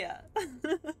 Yeah. Yeah.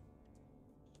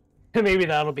 Maybe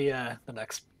that'll be the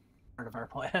next part of our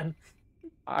plan.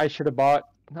 I should have bought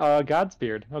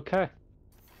Godsbeard. Okay.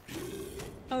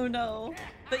 Oh no.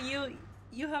 But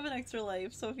you have an extra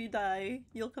life, so if you die,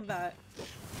 you'll come back.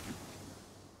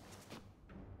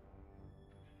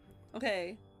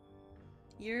 Okay.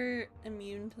 You're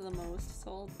immune to the most, so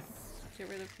I'll get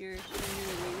rid of your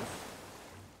immunities.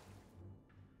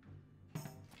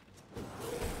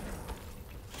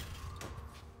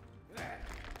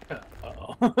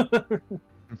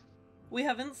 We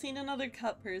haven't seen another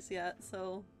cut purse yet,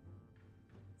 so...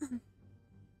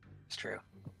 It's true.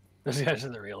 Those guys are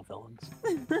the real villains.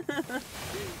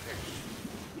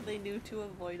 They knew to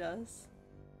avoid us.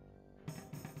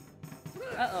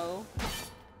 Uh-oh.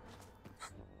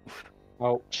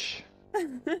 Ouch.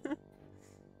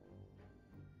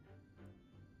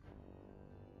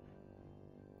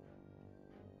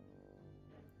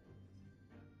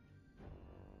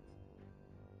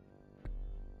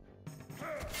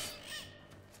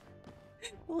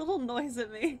 A little noise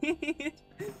it made.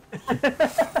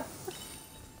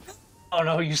 Oh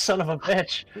no, you son of a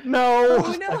bitch! No!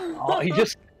 Oh no! Oh, he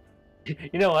just...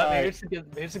 You know what, maybe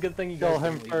Alright. it's a good thing you Kill guys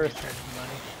him didn't leave first. me charging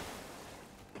money.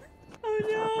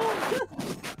 Oh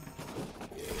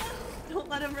no! Don't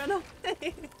let him run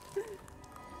away!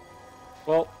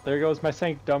 Well, there goes my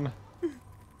sanctum.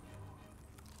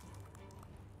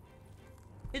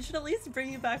 It should at least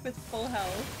bring you back with full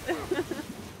health.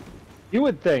 You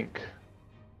would think.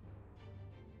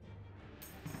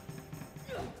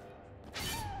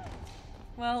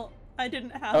 Well, I didn't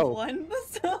have Oh. one,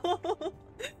 so...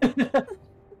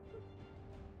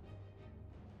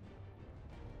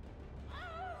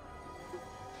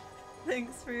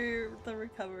 Thanks for the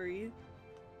recovery.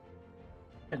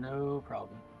 No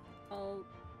problem. I'll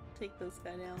take this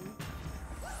guy down.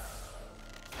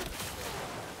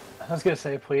 I was gonna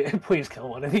say, please kill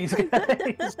one of these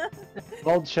guys.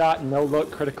 Bold shot, no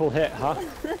look, critical hit, huh?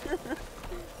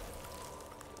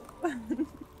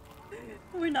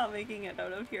 We're not making it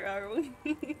out of here, are we?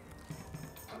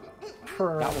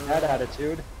 Not with that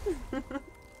attitude.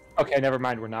 Okay, never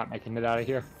mind, we're not making it out of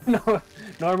here. No,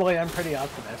 normally I'm pretty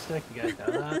optimistic, you guys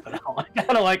know that, but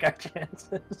I don't like our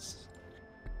chances.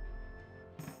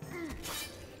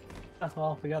 Oh,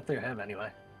 well, we got through him anyway.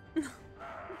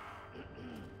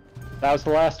 That was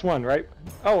the last one, right?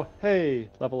 Oh, hey,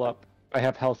 level up. I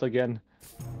have health again.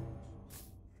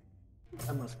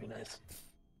 That must be nice.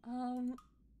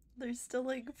 There's still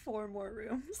like 4 more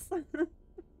rooms.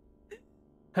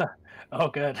 Oh,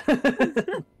 good.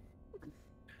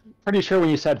 Pretty sure when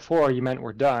you said 4, you meant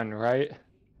we're done, right?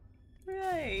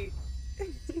 Right.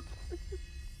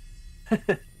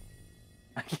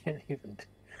 I can't even...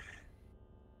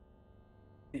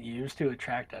 Used to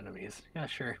attract enemies. Yeah,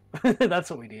 sure. That's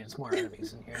what we need, is more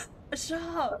enemies in here. A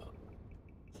shop!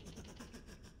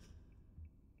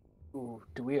 Ooh,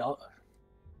 do we all...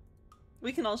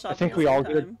 We can all shop think at the we same all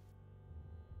get a- time.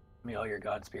 Give me all your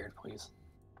Godspear, please.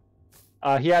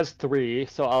 He has 3,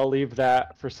 so I'll leave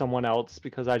that for someone else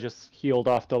because I just healed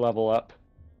off the level up.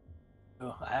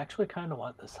 Oh, I actually kind of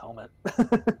want this helmet.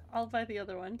 I'll buy the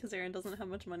other one because Aaron doesn't have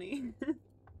much money.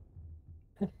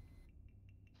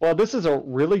 Well, this is a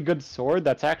really good sword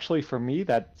that's actually, for me,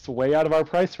 that's way out of our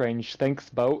price range. Thanks,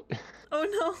 Boat.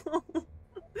 Oh no!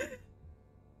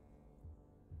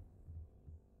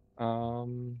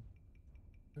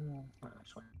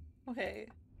 Actually, Okay.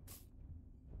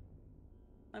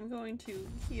 I'm going to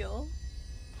heal.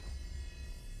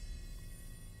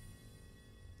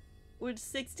 Would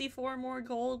 64 more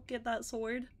gold get that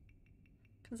sword?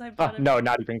 Because I've got No,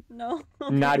 not even, No?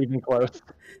 not even close.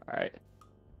 Alright.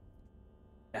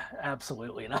 yeah,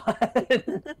 absolutely not.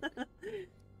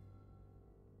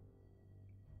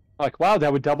 Like, wow,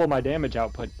 that would double my damage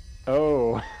output.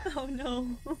 Oh, Oh no.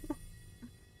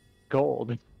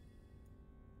 gold.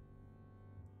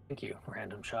 Thank you,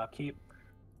 random shopkeep.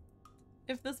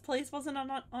 If this place wasn't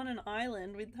on an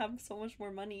island, we'd have so much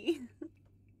more money.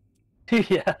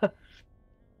 Yeah. If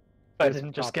I It's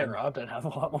didn't just get popping. robbed, I'd have a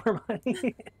lot more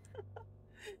money.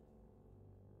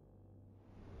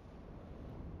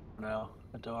 No,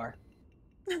 a door.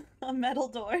 A metal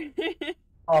door.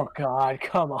 Oh god,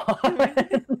 come on.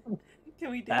 Can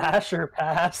we do it? Dash or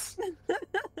pass?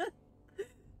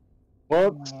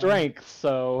 Well, it's strength,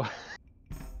 so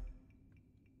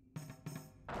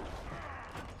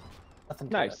Nothing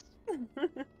to nice.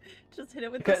 Just hit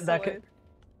it with That the could-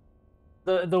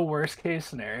 sword. The worst case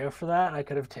scenario for that, I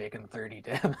could have taken 30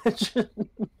 damage.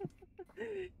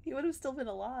 He would have still been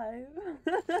alive.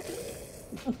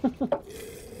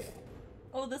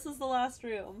 Oh, this is the last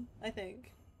room, I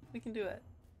think. We can do it.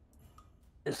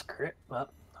 Is crit? Well,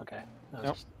 okay. That was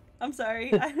Nope. just- I'm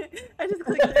sorry. I just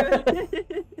clicked through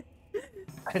it.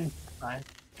 Fine.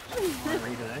 I'll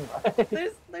read it anyway.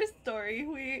 There's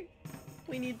story.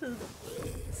 We need to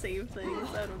save things.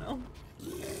 I don't know.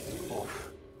 Oof.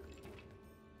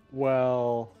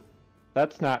 Well,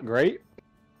 that's not great.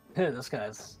 This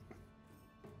guy's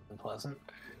unpleasant.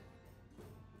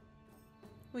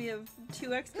 We have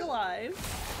 2 extra lives.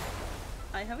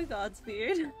 I have a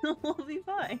Godspear. We'll be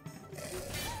fine.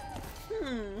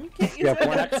 Can't You have use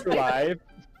 1 a extra Godspear. life.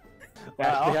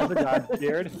 Ashley has a god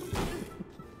beard.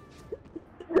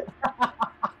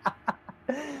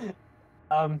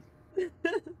 um.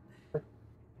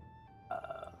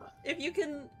 If you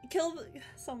can kill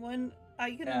someone,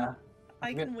 I can. Yeah.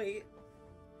 I can wait.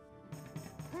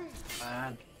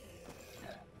 Man.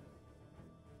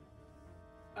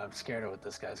 I'm scared of what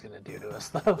this guy's gonna do to us,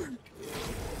 though.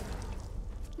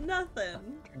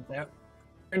 Nothing.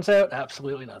 Turns out,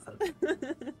 absolutely nothing.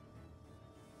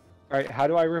 Alright, how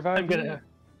do I revive I'm gonna.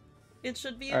 It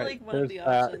should be Alright, like one of the there's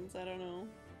that. options. I don't know.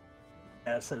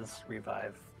 Yeah, it says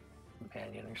revive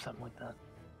companion or something like that.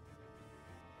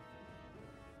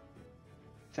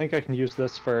 I think I can use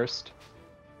this first.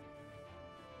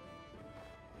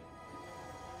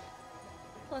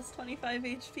 Plus 25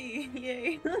 HP.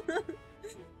 Yay.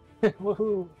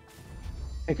 Woohoo!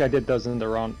 I think I did those in the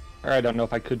wrong... Or I don't know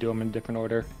if I could do them in different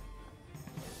order.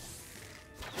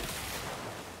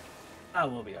 Oh,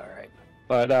 we'll be alright.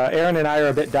 But Aaron and I are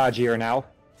a bit dodgier now.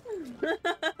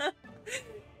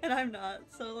 And I'm not,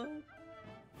 so.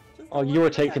 Just Oh, you were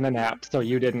taking a nap, so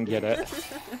you didn't get it.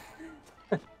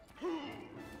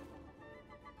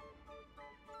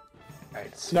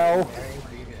 Alright, Snow.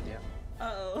 Pretty good, yeah.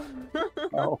 Uh-oh.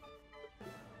 Oh,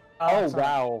 oh sorry.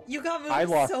 wow. You got moved I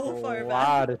lost so a far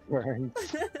lot back. of turns.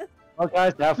 Well,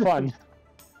 guys, have fun.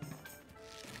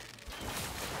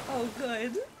 Oh,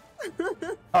 good.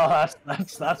 Oh,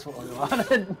 that's what we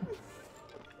wanted.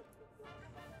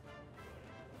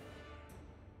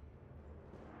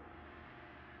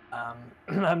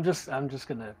 I'm just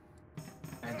gonna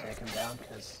try and take him down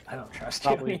because I don't trust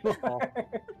Probably. you anymore.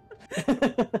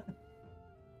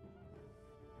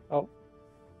 Oh,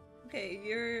 Okay,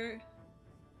 you're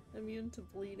immune to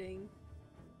bleeding.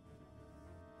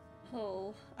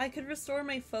 Oh, I could restore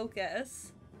my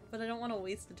focus, but I don't want to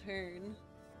waste a turn.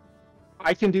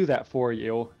 I can do that for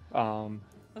you. Okay.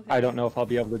 I don't know if I'll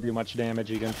be able to do much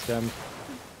damage against him.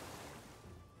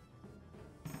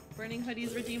 Burning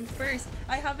Hoodies redeemed first.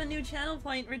 I have a new channel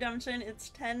point redemption. It's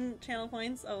 10 channel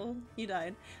points. Oh, you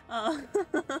died.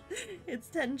 It's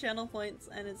 10 channel points,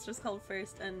 and it's just called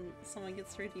first, and someone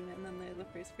gets to redeem it, and then they're the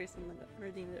first person that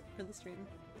redeemed it for the stream.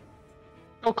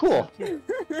 Oh, cool.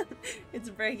 It's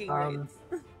bragging Um,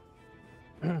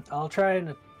 rights. I'll try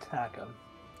and attack him.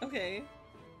 Okay.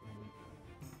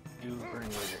 You bring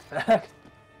with it back.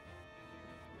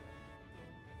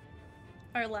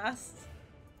 Our last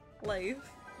life.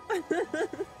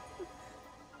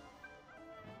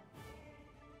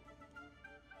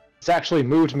 It's actually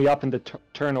moved me up in the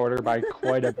turn order by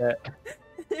quite a bit.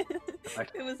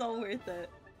 It was all worth it.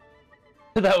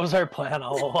 That was our plan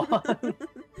all along.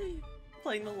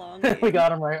 Playing the long game. We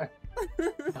got him right.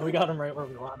 We got him right where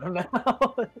we want him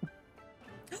now.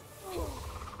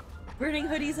 Burning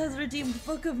Hoodies has redeemed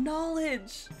Book of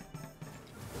Knowledge!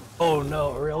 Oh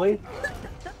no, really?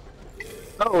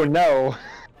 Oh no.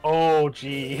 Oh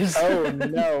jeez. Oh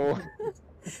no.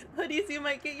 Hoodies, you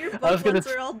might get your I was book gonna once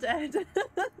we're all dead.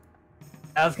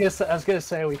 I was gonna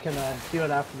say we can do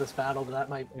it after this battle, but that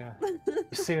might Yeah.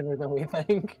 be sooner than we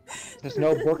think. There's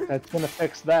no book that's gonna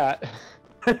fix that.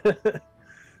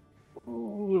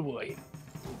 Ooh, wait.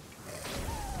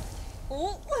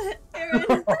 Oh,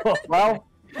 Aaron! Well,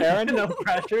 Aaron, No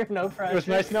pressure, no pressure. it was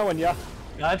nice knowing you.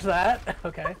 Dodge that.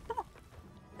 Okay.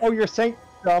 Oh, you're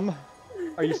sanctum.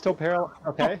 Are you still paralyzed?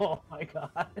 Okay. Oh my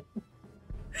god.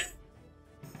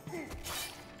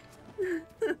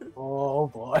 Oh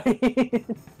boy.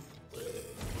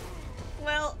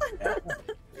 Well,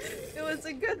 it was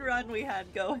a good run we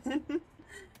had going.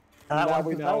 That Now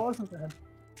we know. wasn't bad.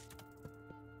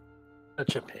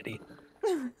 Such a pity.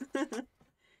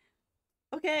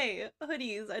 Okay,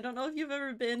 Hoodies. I don't know if you've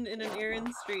ever been in an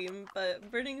Aaron stream,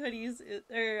 but Burning Hoodies,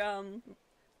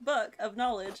 Book of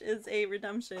Knowledge is a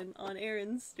redemption on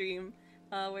Aaron's stream,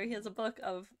 where he has a book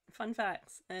of fun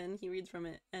facts, and he reads from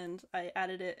it, and I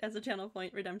added it as a channel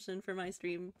point redemption for my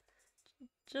stream,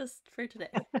 just for today.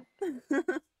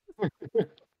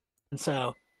 And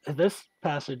so, this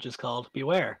passage is called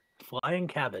Beware, Flying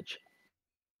Cabbage.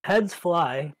 Heads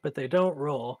fly, but they don't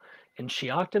roll in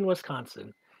Shiocton,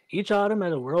 Wisconsin. Each autumn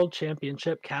at a World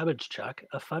Championship Cabbage Chuck,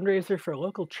 a fundraiser for a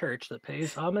local church that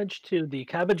pays homage to the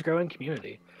cabbage growing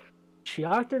community.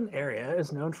 Shiocton area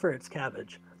is known for its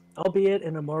cabbage, albeit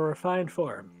in a more refined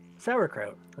form,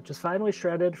 sauerkraut, which is finely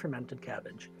shredded fermented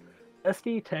cabbage.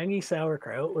 Zesty, tangy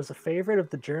sauerkraut was a favorite of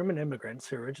the German immigrants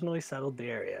who originally settled the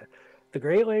area. The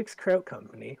Great Lakes Kraut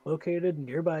Company, located in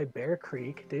nearby Bear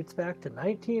Creek, dates back to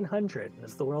 1900 and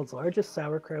is the world's largest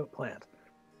sauerkraut plant,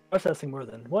 processing more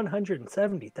than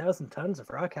 170,000 tons of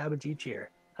raw cabbage each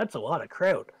year. That's a lot of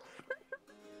kraut.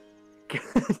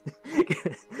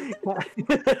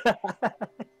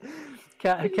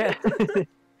 I'm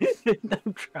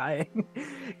trying.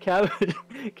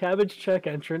 Cabbage Chuck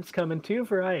entrants come in two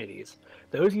varieties.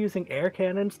 Those using air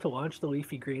cannons to launch the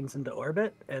leafy greens into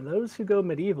orbit, and those who go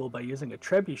medieval by using a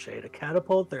trebuchet to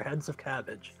catapult their heads of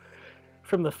cabbage.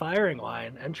 From the firing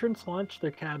line, entrants launch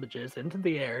their cabbages into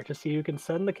the air to see who can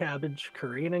send the cabbage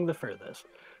careening the furthest.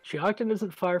 Shiocton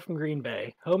isn't far from Green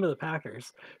Bay, home of the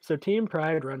Packers, so Team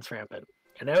Pride runs rampant.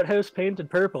 An outhouse painted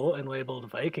purple and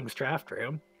labeled Vikings Draft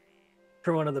Room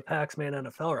for one of the Pack's main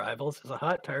NFL rivals is a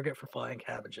hot target for flying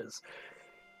cabbages.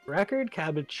 Record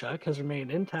Cabbage Chuck has remained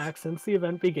intact since the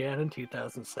event began in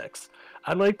 2006,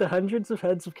 unlike the hundreds of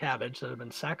heads of cabbage that have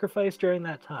been sacrificed during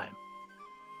that time.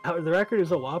 However, the record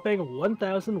is a whopping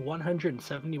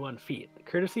 1,171 feet,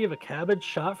 courtesy of a cabbage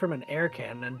shot from an air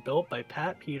cannon built by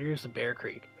Pat Peters of Bear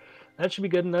Creek. That should be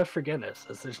good enough for Guinness,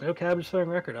 as there's no cabbage throwing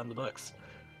record on the books.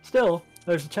 Still,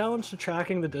 there's a challenge to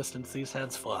tracking the distance these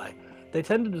heads fly. They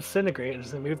tend to disintegrate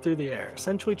as they move through the air,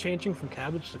 essentially changing from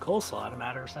cabbage to coleslaw in a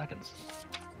matter of seconds.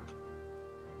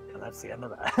 And that's the end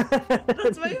of that.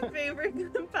 That's my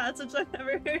favorite passage I've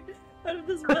ever heard out of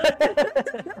this book.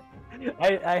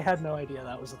 I had no idea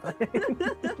that was a thing.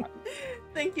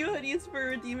 Thank you, Hoodies, for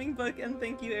redeeming book, and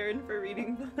thank you, Aaron, for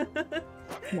reading book.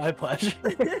 My pleasure.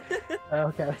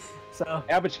 Okay, so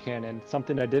Cabbage cannon,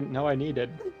 something I didn't know I needed.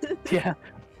 yeah,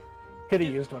 could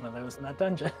have used one of those in that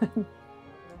dungeon.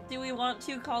 Do we want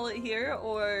to call it here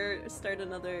or start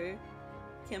another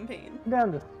campaign?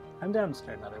 I'm down to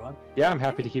start another one. Yeah, I'm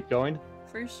happy to keep going.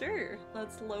 For sure.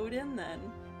 Let's load in then.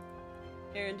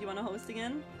 Aaron, do you want to host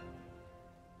again?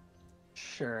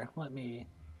 Sure, let me...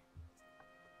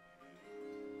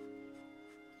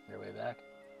 Your way back.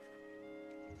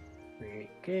 Create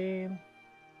game.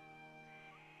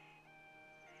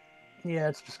 Yeah,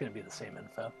 it's just gonna be the same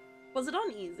info. Was it on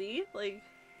easy? Like...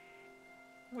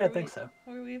 I think so.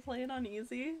 Were we playing on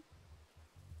easy?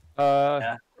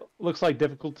 Yeah. Looks like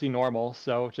difficulty normal,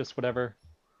 so just whatever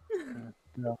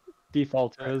No.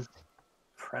 default is.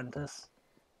 Apprentice.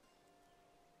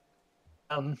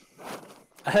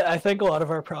 I think a lot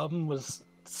of our problem was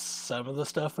some of the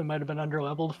stuff we might have been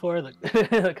underleveled for that,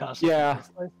 that cost us. Yeah.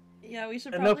 Yeah, we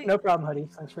should And probably... no problem, Hoodie.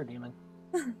 Thanks for demon.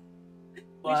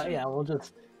 Well, yeah, we'll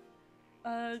just...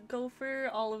 go for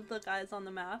all of the guys on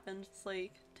the map and just,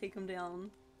 like, take them down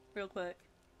real quick.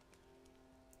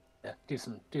 Yeah, do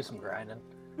some grinding.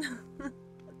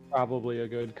 Probably a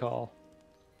good call.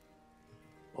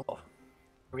 Oh.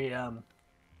 We, Oh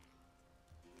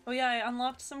yeah, I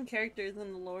unlocked some characters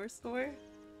in the lore store.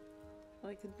 So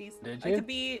I could be... Did I you? could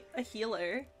be a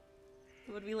healer.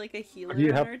 It would be like a healer you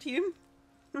on have- our team.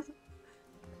 I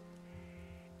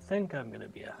think I'm gonna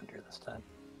be a hunter this time.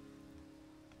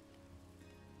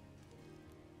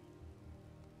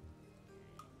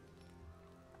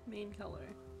 Main color.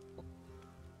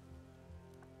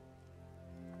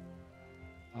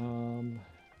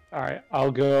 Alright,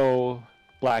 I'll go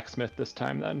blacksmith this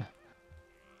time then.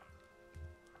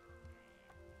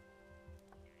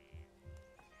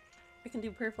 I can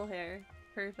do purple hair.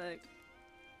 Perfect.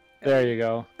 There you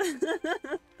go.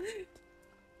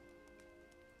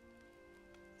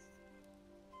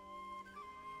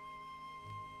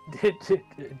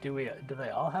 Do they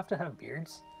all have to have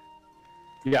beards?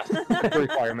 Yeah, it's a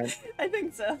requirement. I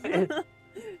think so.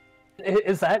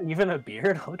 Is that even a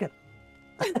beard? Look at...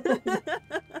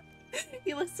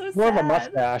 He looks so More of a sad.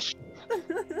 mustache.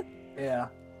 Yeah.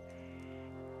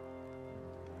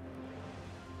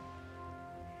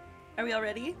 Are we all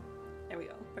ready? There we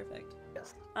go. Perfect.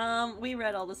 Yes. We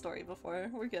read all the story before.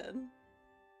 We're good.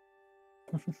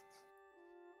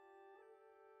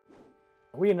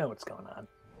 We know what's going on.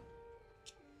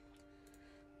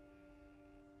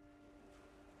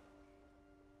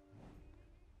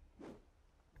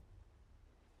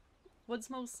 What's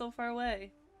most so far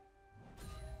away?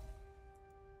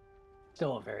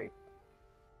 Still a very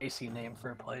AC name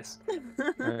for a place.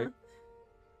 Right.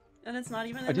 And it's not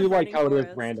even. I in do the like how burning it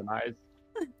is forest.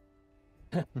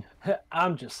 randomized.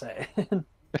 I'm just saying.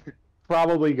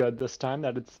 Probably good this time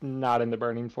that it's not in the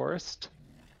burning forest.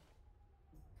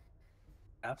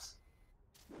 Perhaps.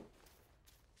 Did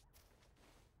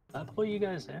I pull you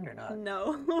guys in or not?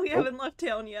 No, we haven't left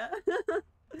town yet.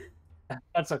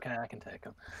 That's okay, I can take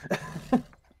them.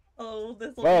 Oh,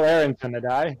 this. Well, Aaron's gonna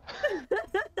die.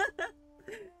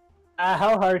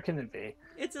 How hard can it be?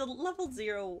 It's a level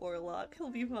 0 warlock. He'll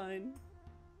be fine.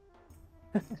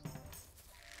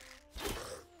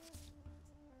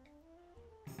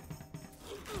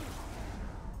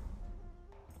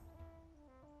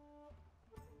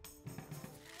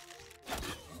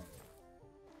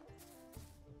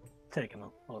 Taking a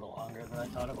little longer than I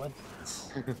thought it would.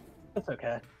 That's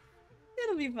okay.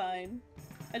 It'll be fine.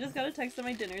 I just got a text that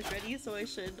my dinner's ready, so I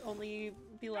should only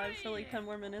be live for like 10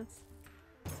 more minutes.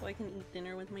 So I can eat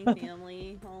dinner with my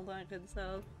family, all that good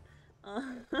stuff.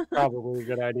 Probably a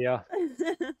good idea.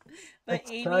 But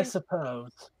I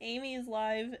suppose. Amy is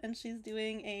live and she's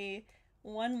doing a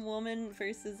 1 woman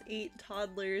versus 8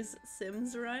 toddlers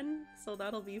Sims run, so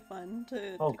that'll be fun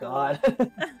to Oh to go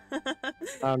god.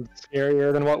 Sounds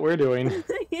scarier than what we're doing.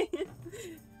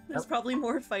 There's probably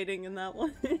more fighting in that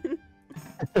one.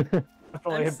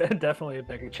 Definitely a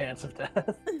bigger chance of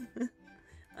death.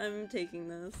 I'm taking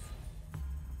this.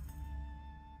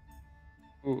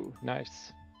 Ooh,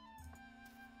 nice.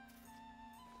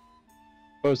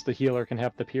 Suppose the healer can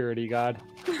have the purity god.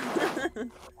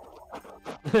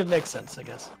 It makes sense, I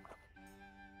guess.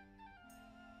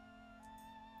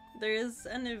 There is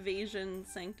an evasion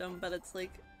sanctum, but it's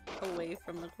like away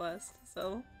from the quest,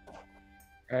 so.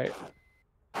 Right.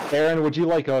 Aaron, would you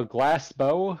like a glass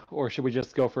bow, or should we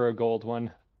just go for a gold one?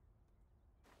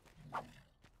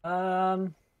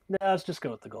 No, let's just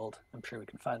go with the gold. I'm sure we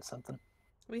can find something.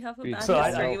 We have a Sweet. bad So I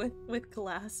history know- with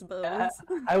glass bows.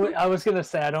 I was gonna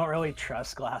say I don't really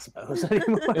trust glass bows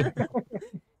anymore.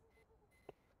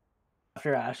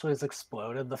 After Ashley's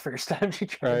exploded the first time she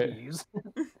tried Right. to use.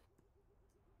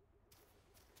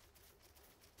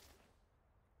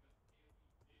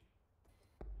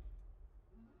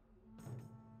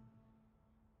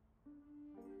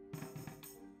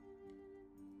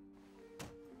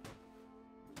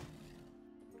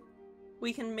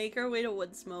 We can make our way to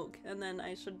Woodsmoke, and then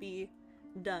I should be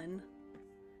done.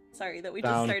 Sorry that we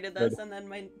just Sounds started this, and then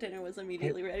my dinner was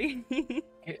immediately ready.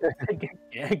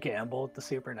 Gamble with the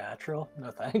supernatural?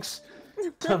 No thanks.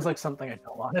 Sounds like something I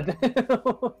don't want to do.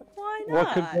 Why not?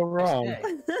 What could go wrong? Hey.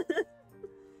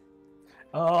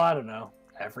 Oh, I don't know.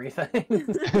 Everything.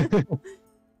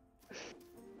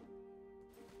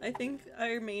 I think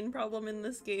our main problem in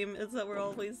this game is that we're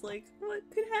always like, what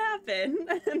could happen?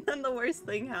 And then the worst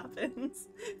thing happens.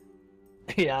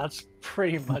 Yeah, that's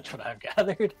pretty much what I've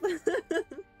gathered.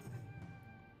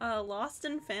 Lost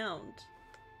and found.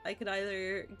 I could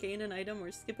either gain an item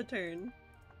or skip a turn.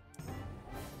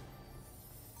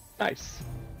 Nice.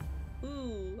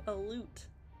 Ooh, a loot.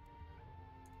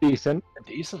 Decent.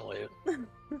 Decent loot.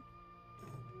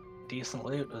 Decent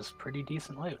loot was pretty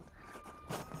decent loot.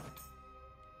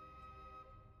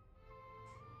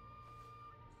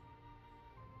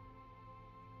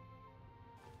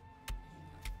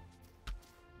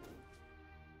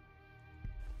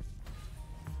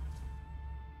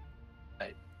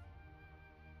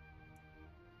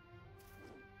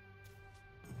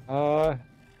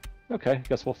 Okay,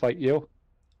 guess we'll fight you.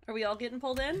 Are we all getting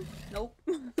pulled in? Nope.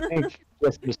 I think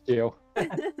just you.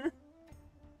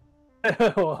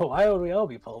 Why would we all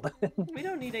be pulled in? We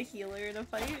don't need a healer in a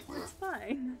fight. It's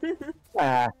fine.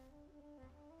 Ah.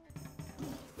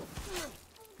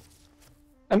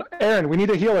 And Aaron, we need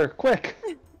a healer, quick!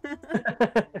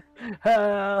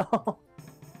 Help.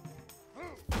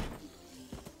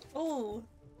 Oh,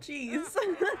 jeez.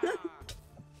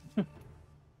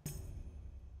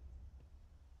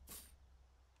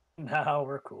 Now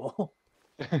we're cool.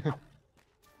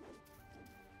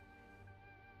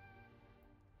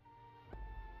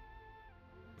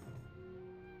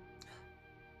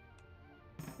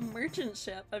 Merchant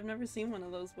ship. I've never seen one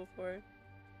of those before.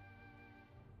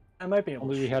 I might be able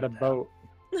Only to we had a shoot that. boat.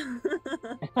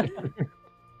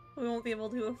 We won't be able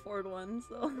to afford one,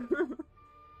 so.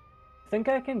 I think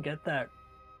I can get that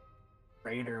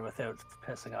raider without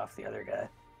pissing off the other guy.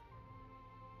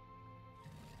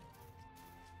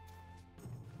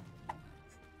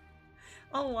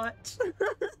 I'll watch.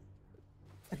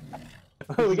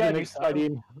 We gotta This do is something.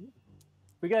 exciting.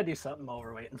 We gotta do something while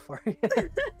we're waiting for you.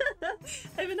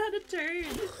 I haven't had a turn.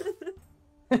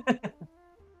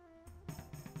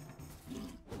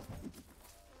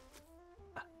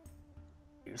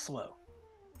 Too slow.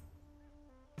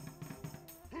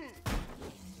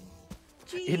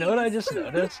 Jeez. You know what I just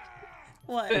noticed?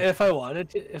 What? If I wanted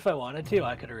to,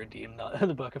 I could have redeemed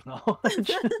the Book of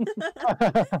Knowledge.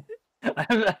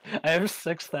 I have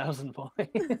 6,000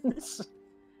 points.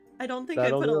 I don't think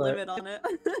That'll I put a do it. limit on it.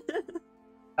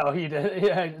 Oh, he did.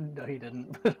 Yeah, no, he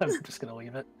didn't. But I'm just gonna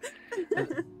leave it.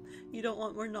 You don't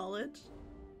want more knowledge?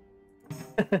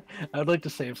 I would like to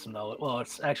save some knowledge. Well,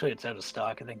 it's out of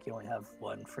stock. I think you only have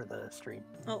one for the stream.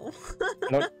 Oh.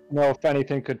 I don't know if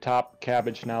anything could top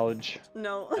cabbage knowledge.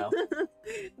 No. No.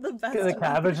 The best The one.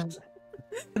 cabbage,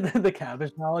 the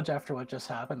cabbage knowledge after what just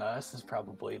happened to us is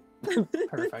probably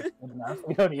perfect enough.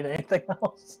 We don't need anything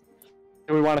else.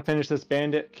 Do we want to finish this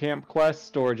bandit camp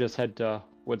quest, or just head to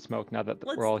Woodsmoke now that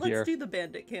we're all Let's here? do the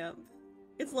bandit camp.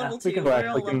 It's level we 2. can- We're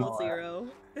actually all can- level 0.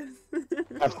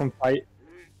 Have some fight.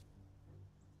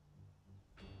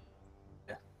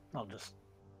 I'll just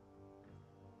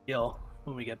heal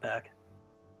when we get back.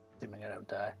 Assuming I don't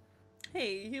die.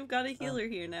 Hey, you've got a healer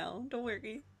here now. Don't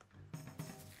worry.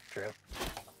 True.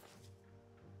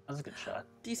 That was a good shot.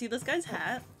 Do you see this guy's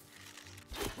hat?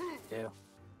 Yeah.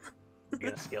 You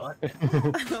gonna steal it?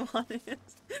 I don't want it.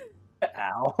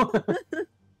 Ow.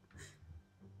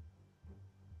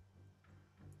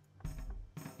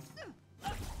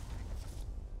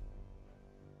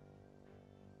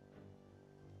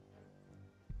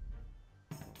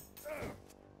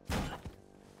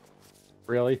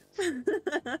 Really? Still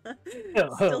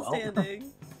well.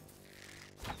 standing.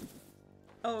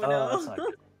 Oh Oh, that's no. not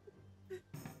good.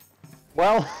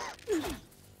 Well, it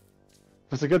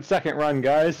was a good second run,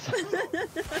 guys.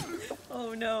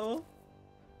 Oh no.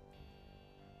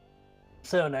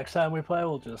 So next time we play,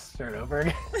 we'll just start over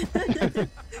again.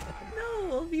 No,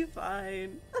 we'll be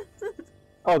fine.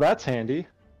 Oh, that's handy.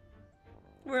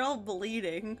 We're all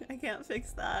bleeding. I can't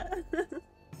fix that.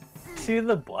 See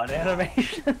the blood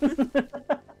animation?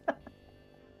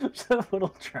 Some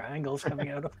little triangles coming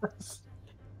out of us.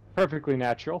 Perfectly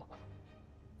natural.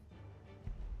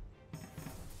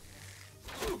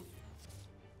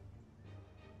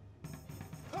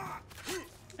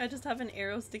 I just have an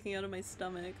arrow sticking out of my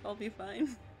stomach. I'll be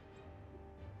fine.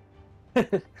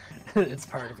 It's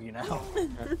part of you now.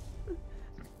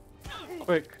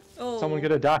 Quick, Oh. someone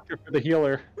get a doctor for the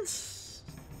healer.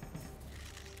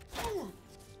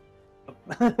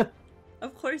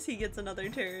 Of course he gets another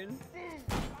turn.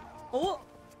 Oh,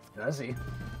 Does he?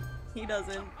 he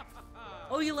doesn't.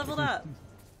 Oh, you leveled up.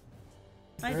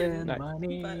 I Earn didn't. Nice.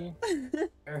 money. But...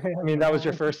 I mean, that was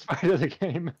your first fight of the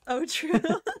game. Oh, true.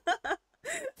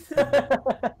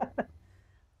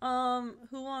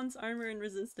 Who wants armor and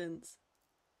resistance?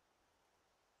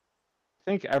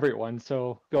 I think everyone,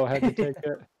 so go ahead and take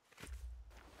it.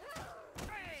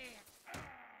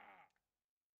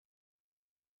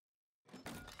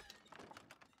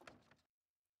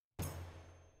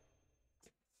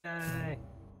 Yay.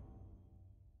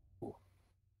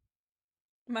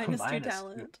 Minus 2 Minus two.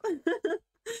 talent.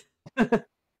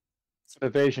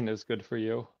 Evasion is good for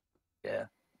you. Yeah.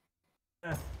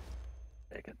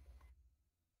 Take it.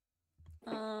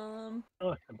 Oh,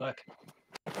 a book.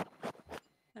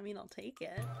 I mean, I'll take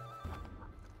it.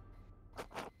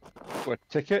 What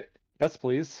ticket? Yes,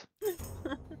 please.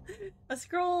 A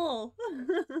scroll!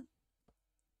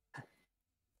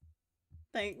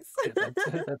 Thanks.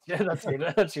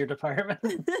 That's your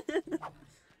department.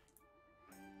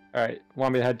 Alright,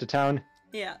 want me to head to town?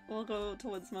 Yeah, we'll go to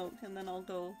Woodsmoke and then I'll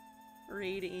go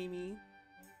raid Amy.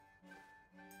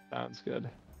 Sounds good.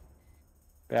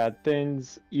 Bad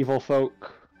things, evil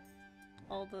folk,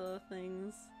 All the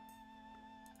things.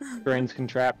 strange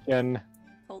contraption,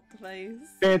 Cult device.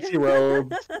 fancy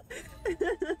robes.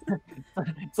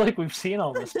 It's like we've seen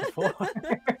all this before.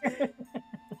 Okay.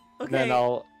 Then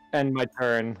I'll end my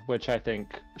turn, which I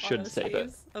think should auto save it.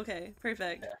 saves. Okay,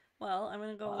 perfect. Yeah. Well, I'm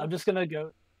gonna go. I'm just gonna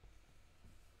go.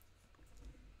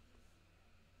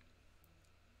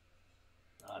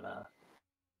 Oh no.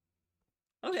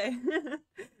 Okay.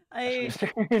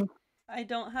 I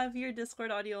don't have your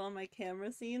Discord audio on my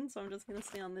camera scene, so I'm just gonna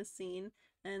stay on this scene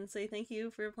and say thank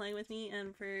you for playing with me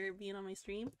and for being on my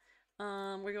stream.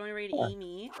 We're going to raid Yeah.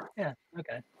 Amy, Yeah.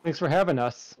 Okay. Thanks for having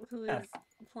us. who Yeah. is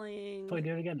playing. We'll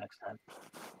do it again next time.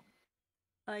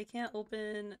 I can't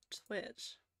open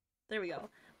Twitch. There we go.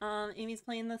 Amy's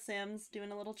playing The Sims,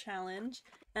 doing a little challenge,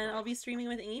 and I'll be streaming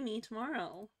with Amy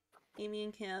tomorrow. Amy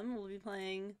and Kim will be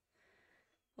playing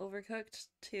Overcooked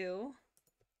 2.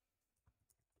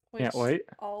 Which Can't wait.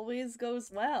 always goes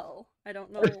well. I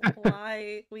don't know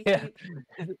why we Yeah.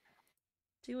 keep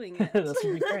doing it. This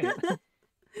would be great.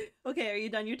 Okay, are you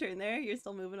done your turn there? You're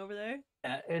still moving over there?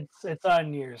 Yeah, it's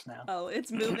on yours now. Oh,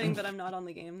 it's moving, but I'm not on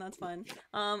the game. That's fine.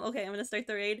 Okay, I'm gonna start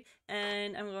the raid,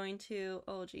 and I'm going to.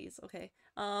 Oh, geez. Okay.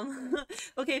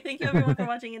 Okay. Thank you everyone for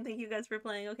watching, and thank you guys for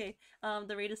playing. Okay.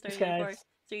 The raid is starting in 4, guys.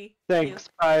 3, Thanks. 2,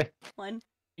 Bye. 1,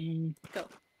 Bye. go.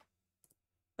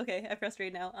 Okay, I pressed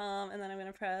raid now. And then I'm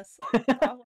gonna press.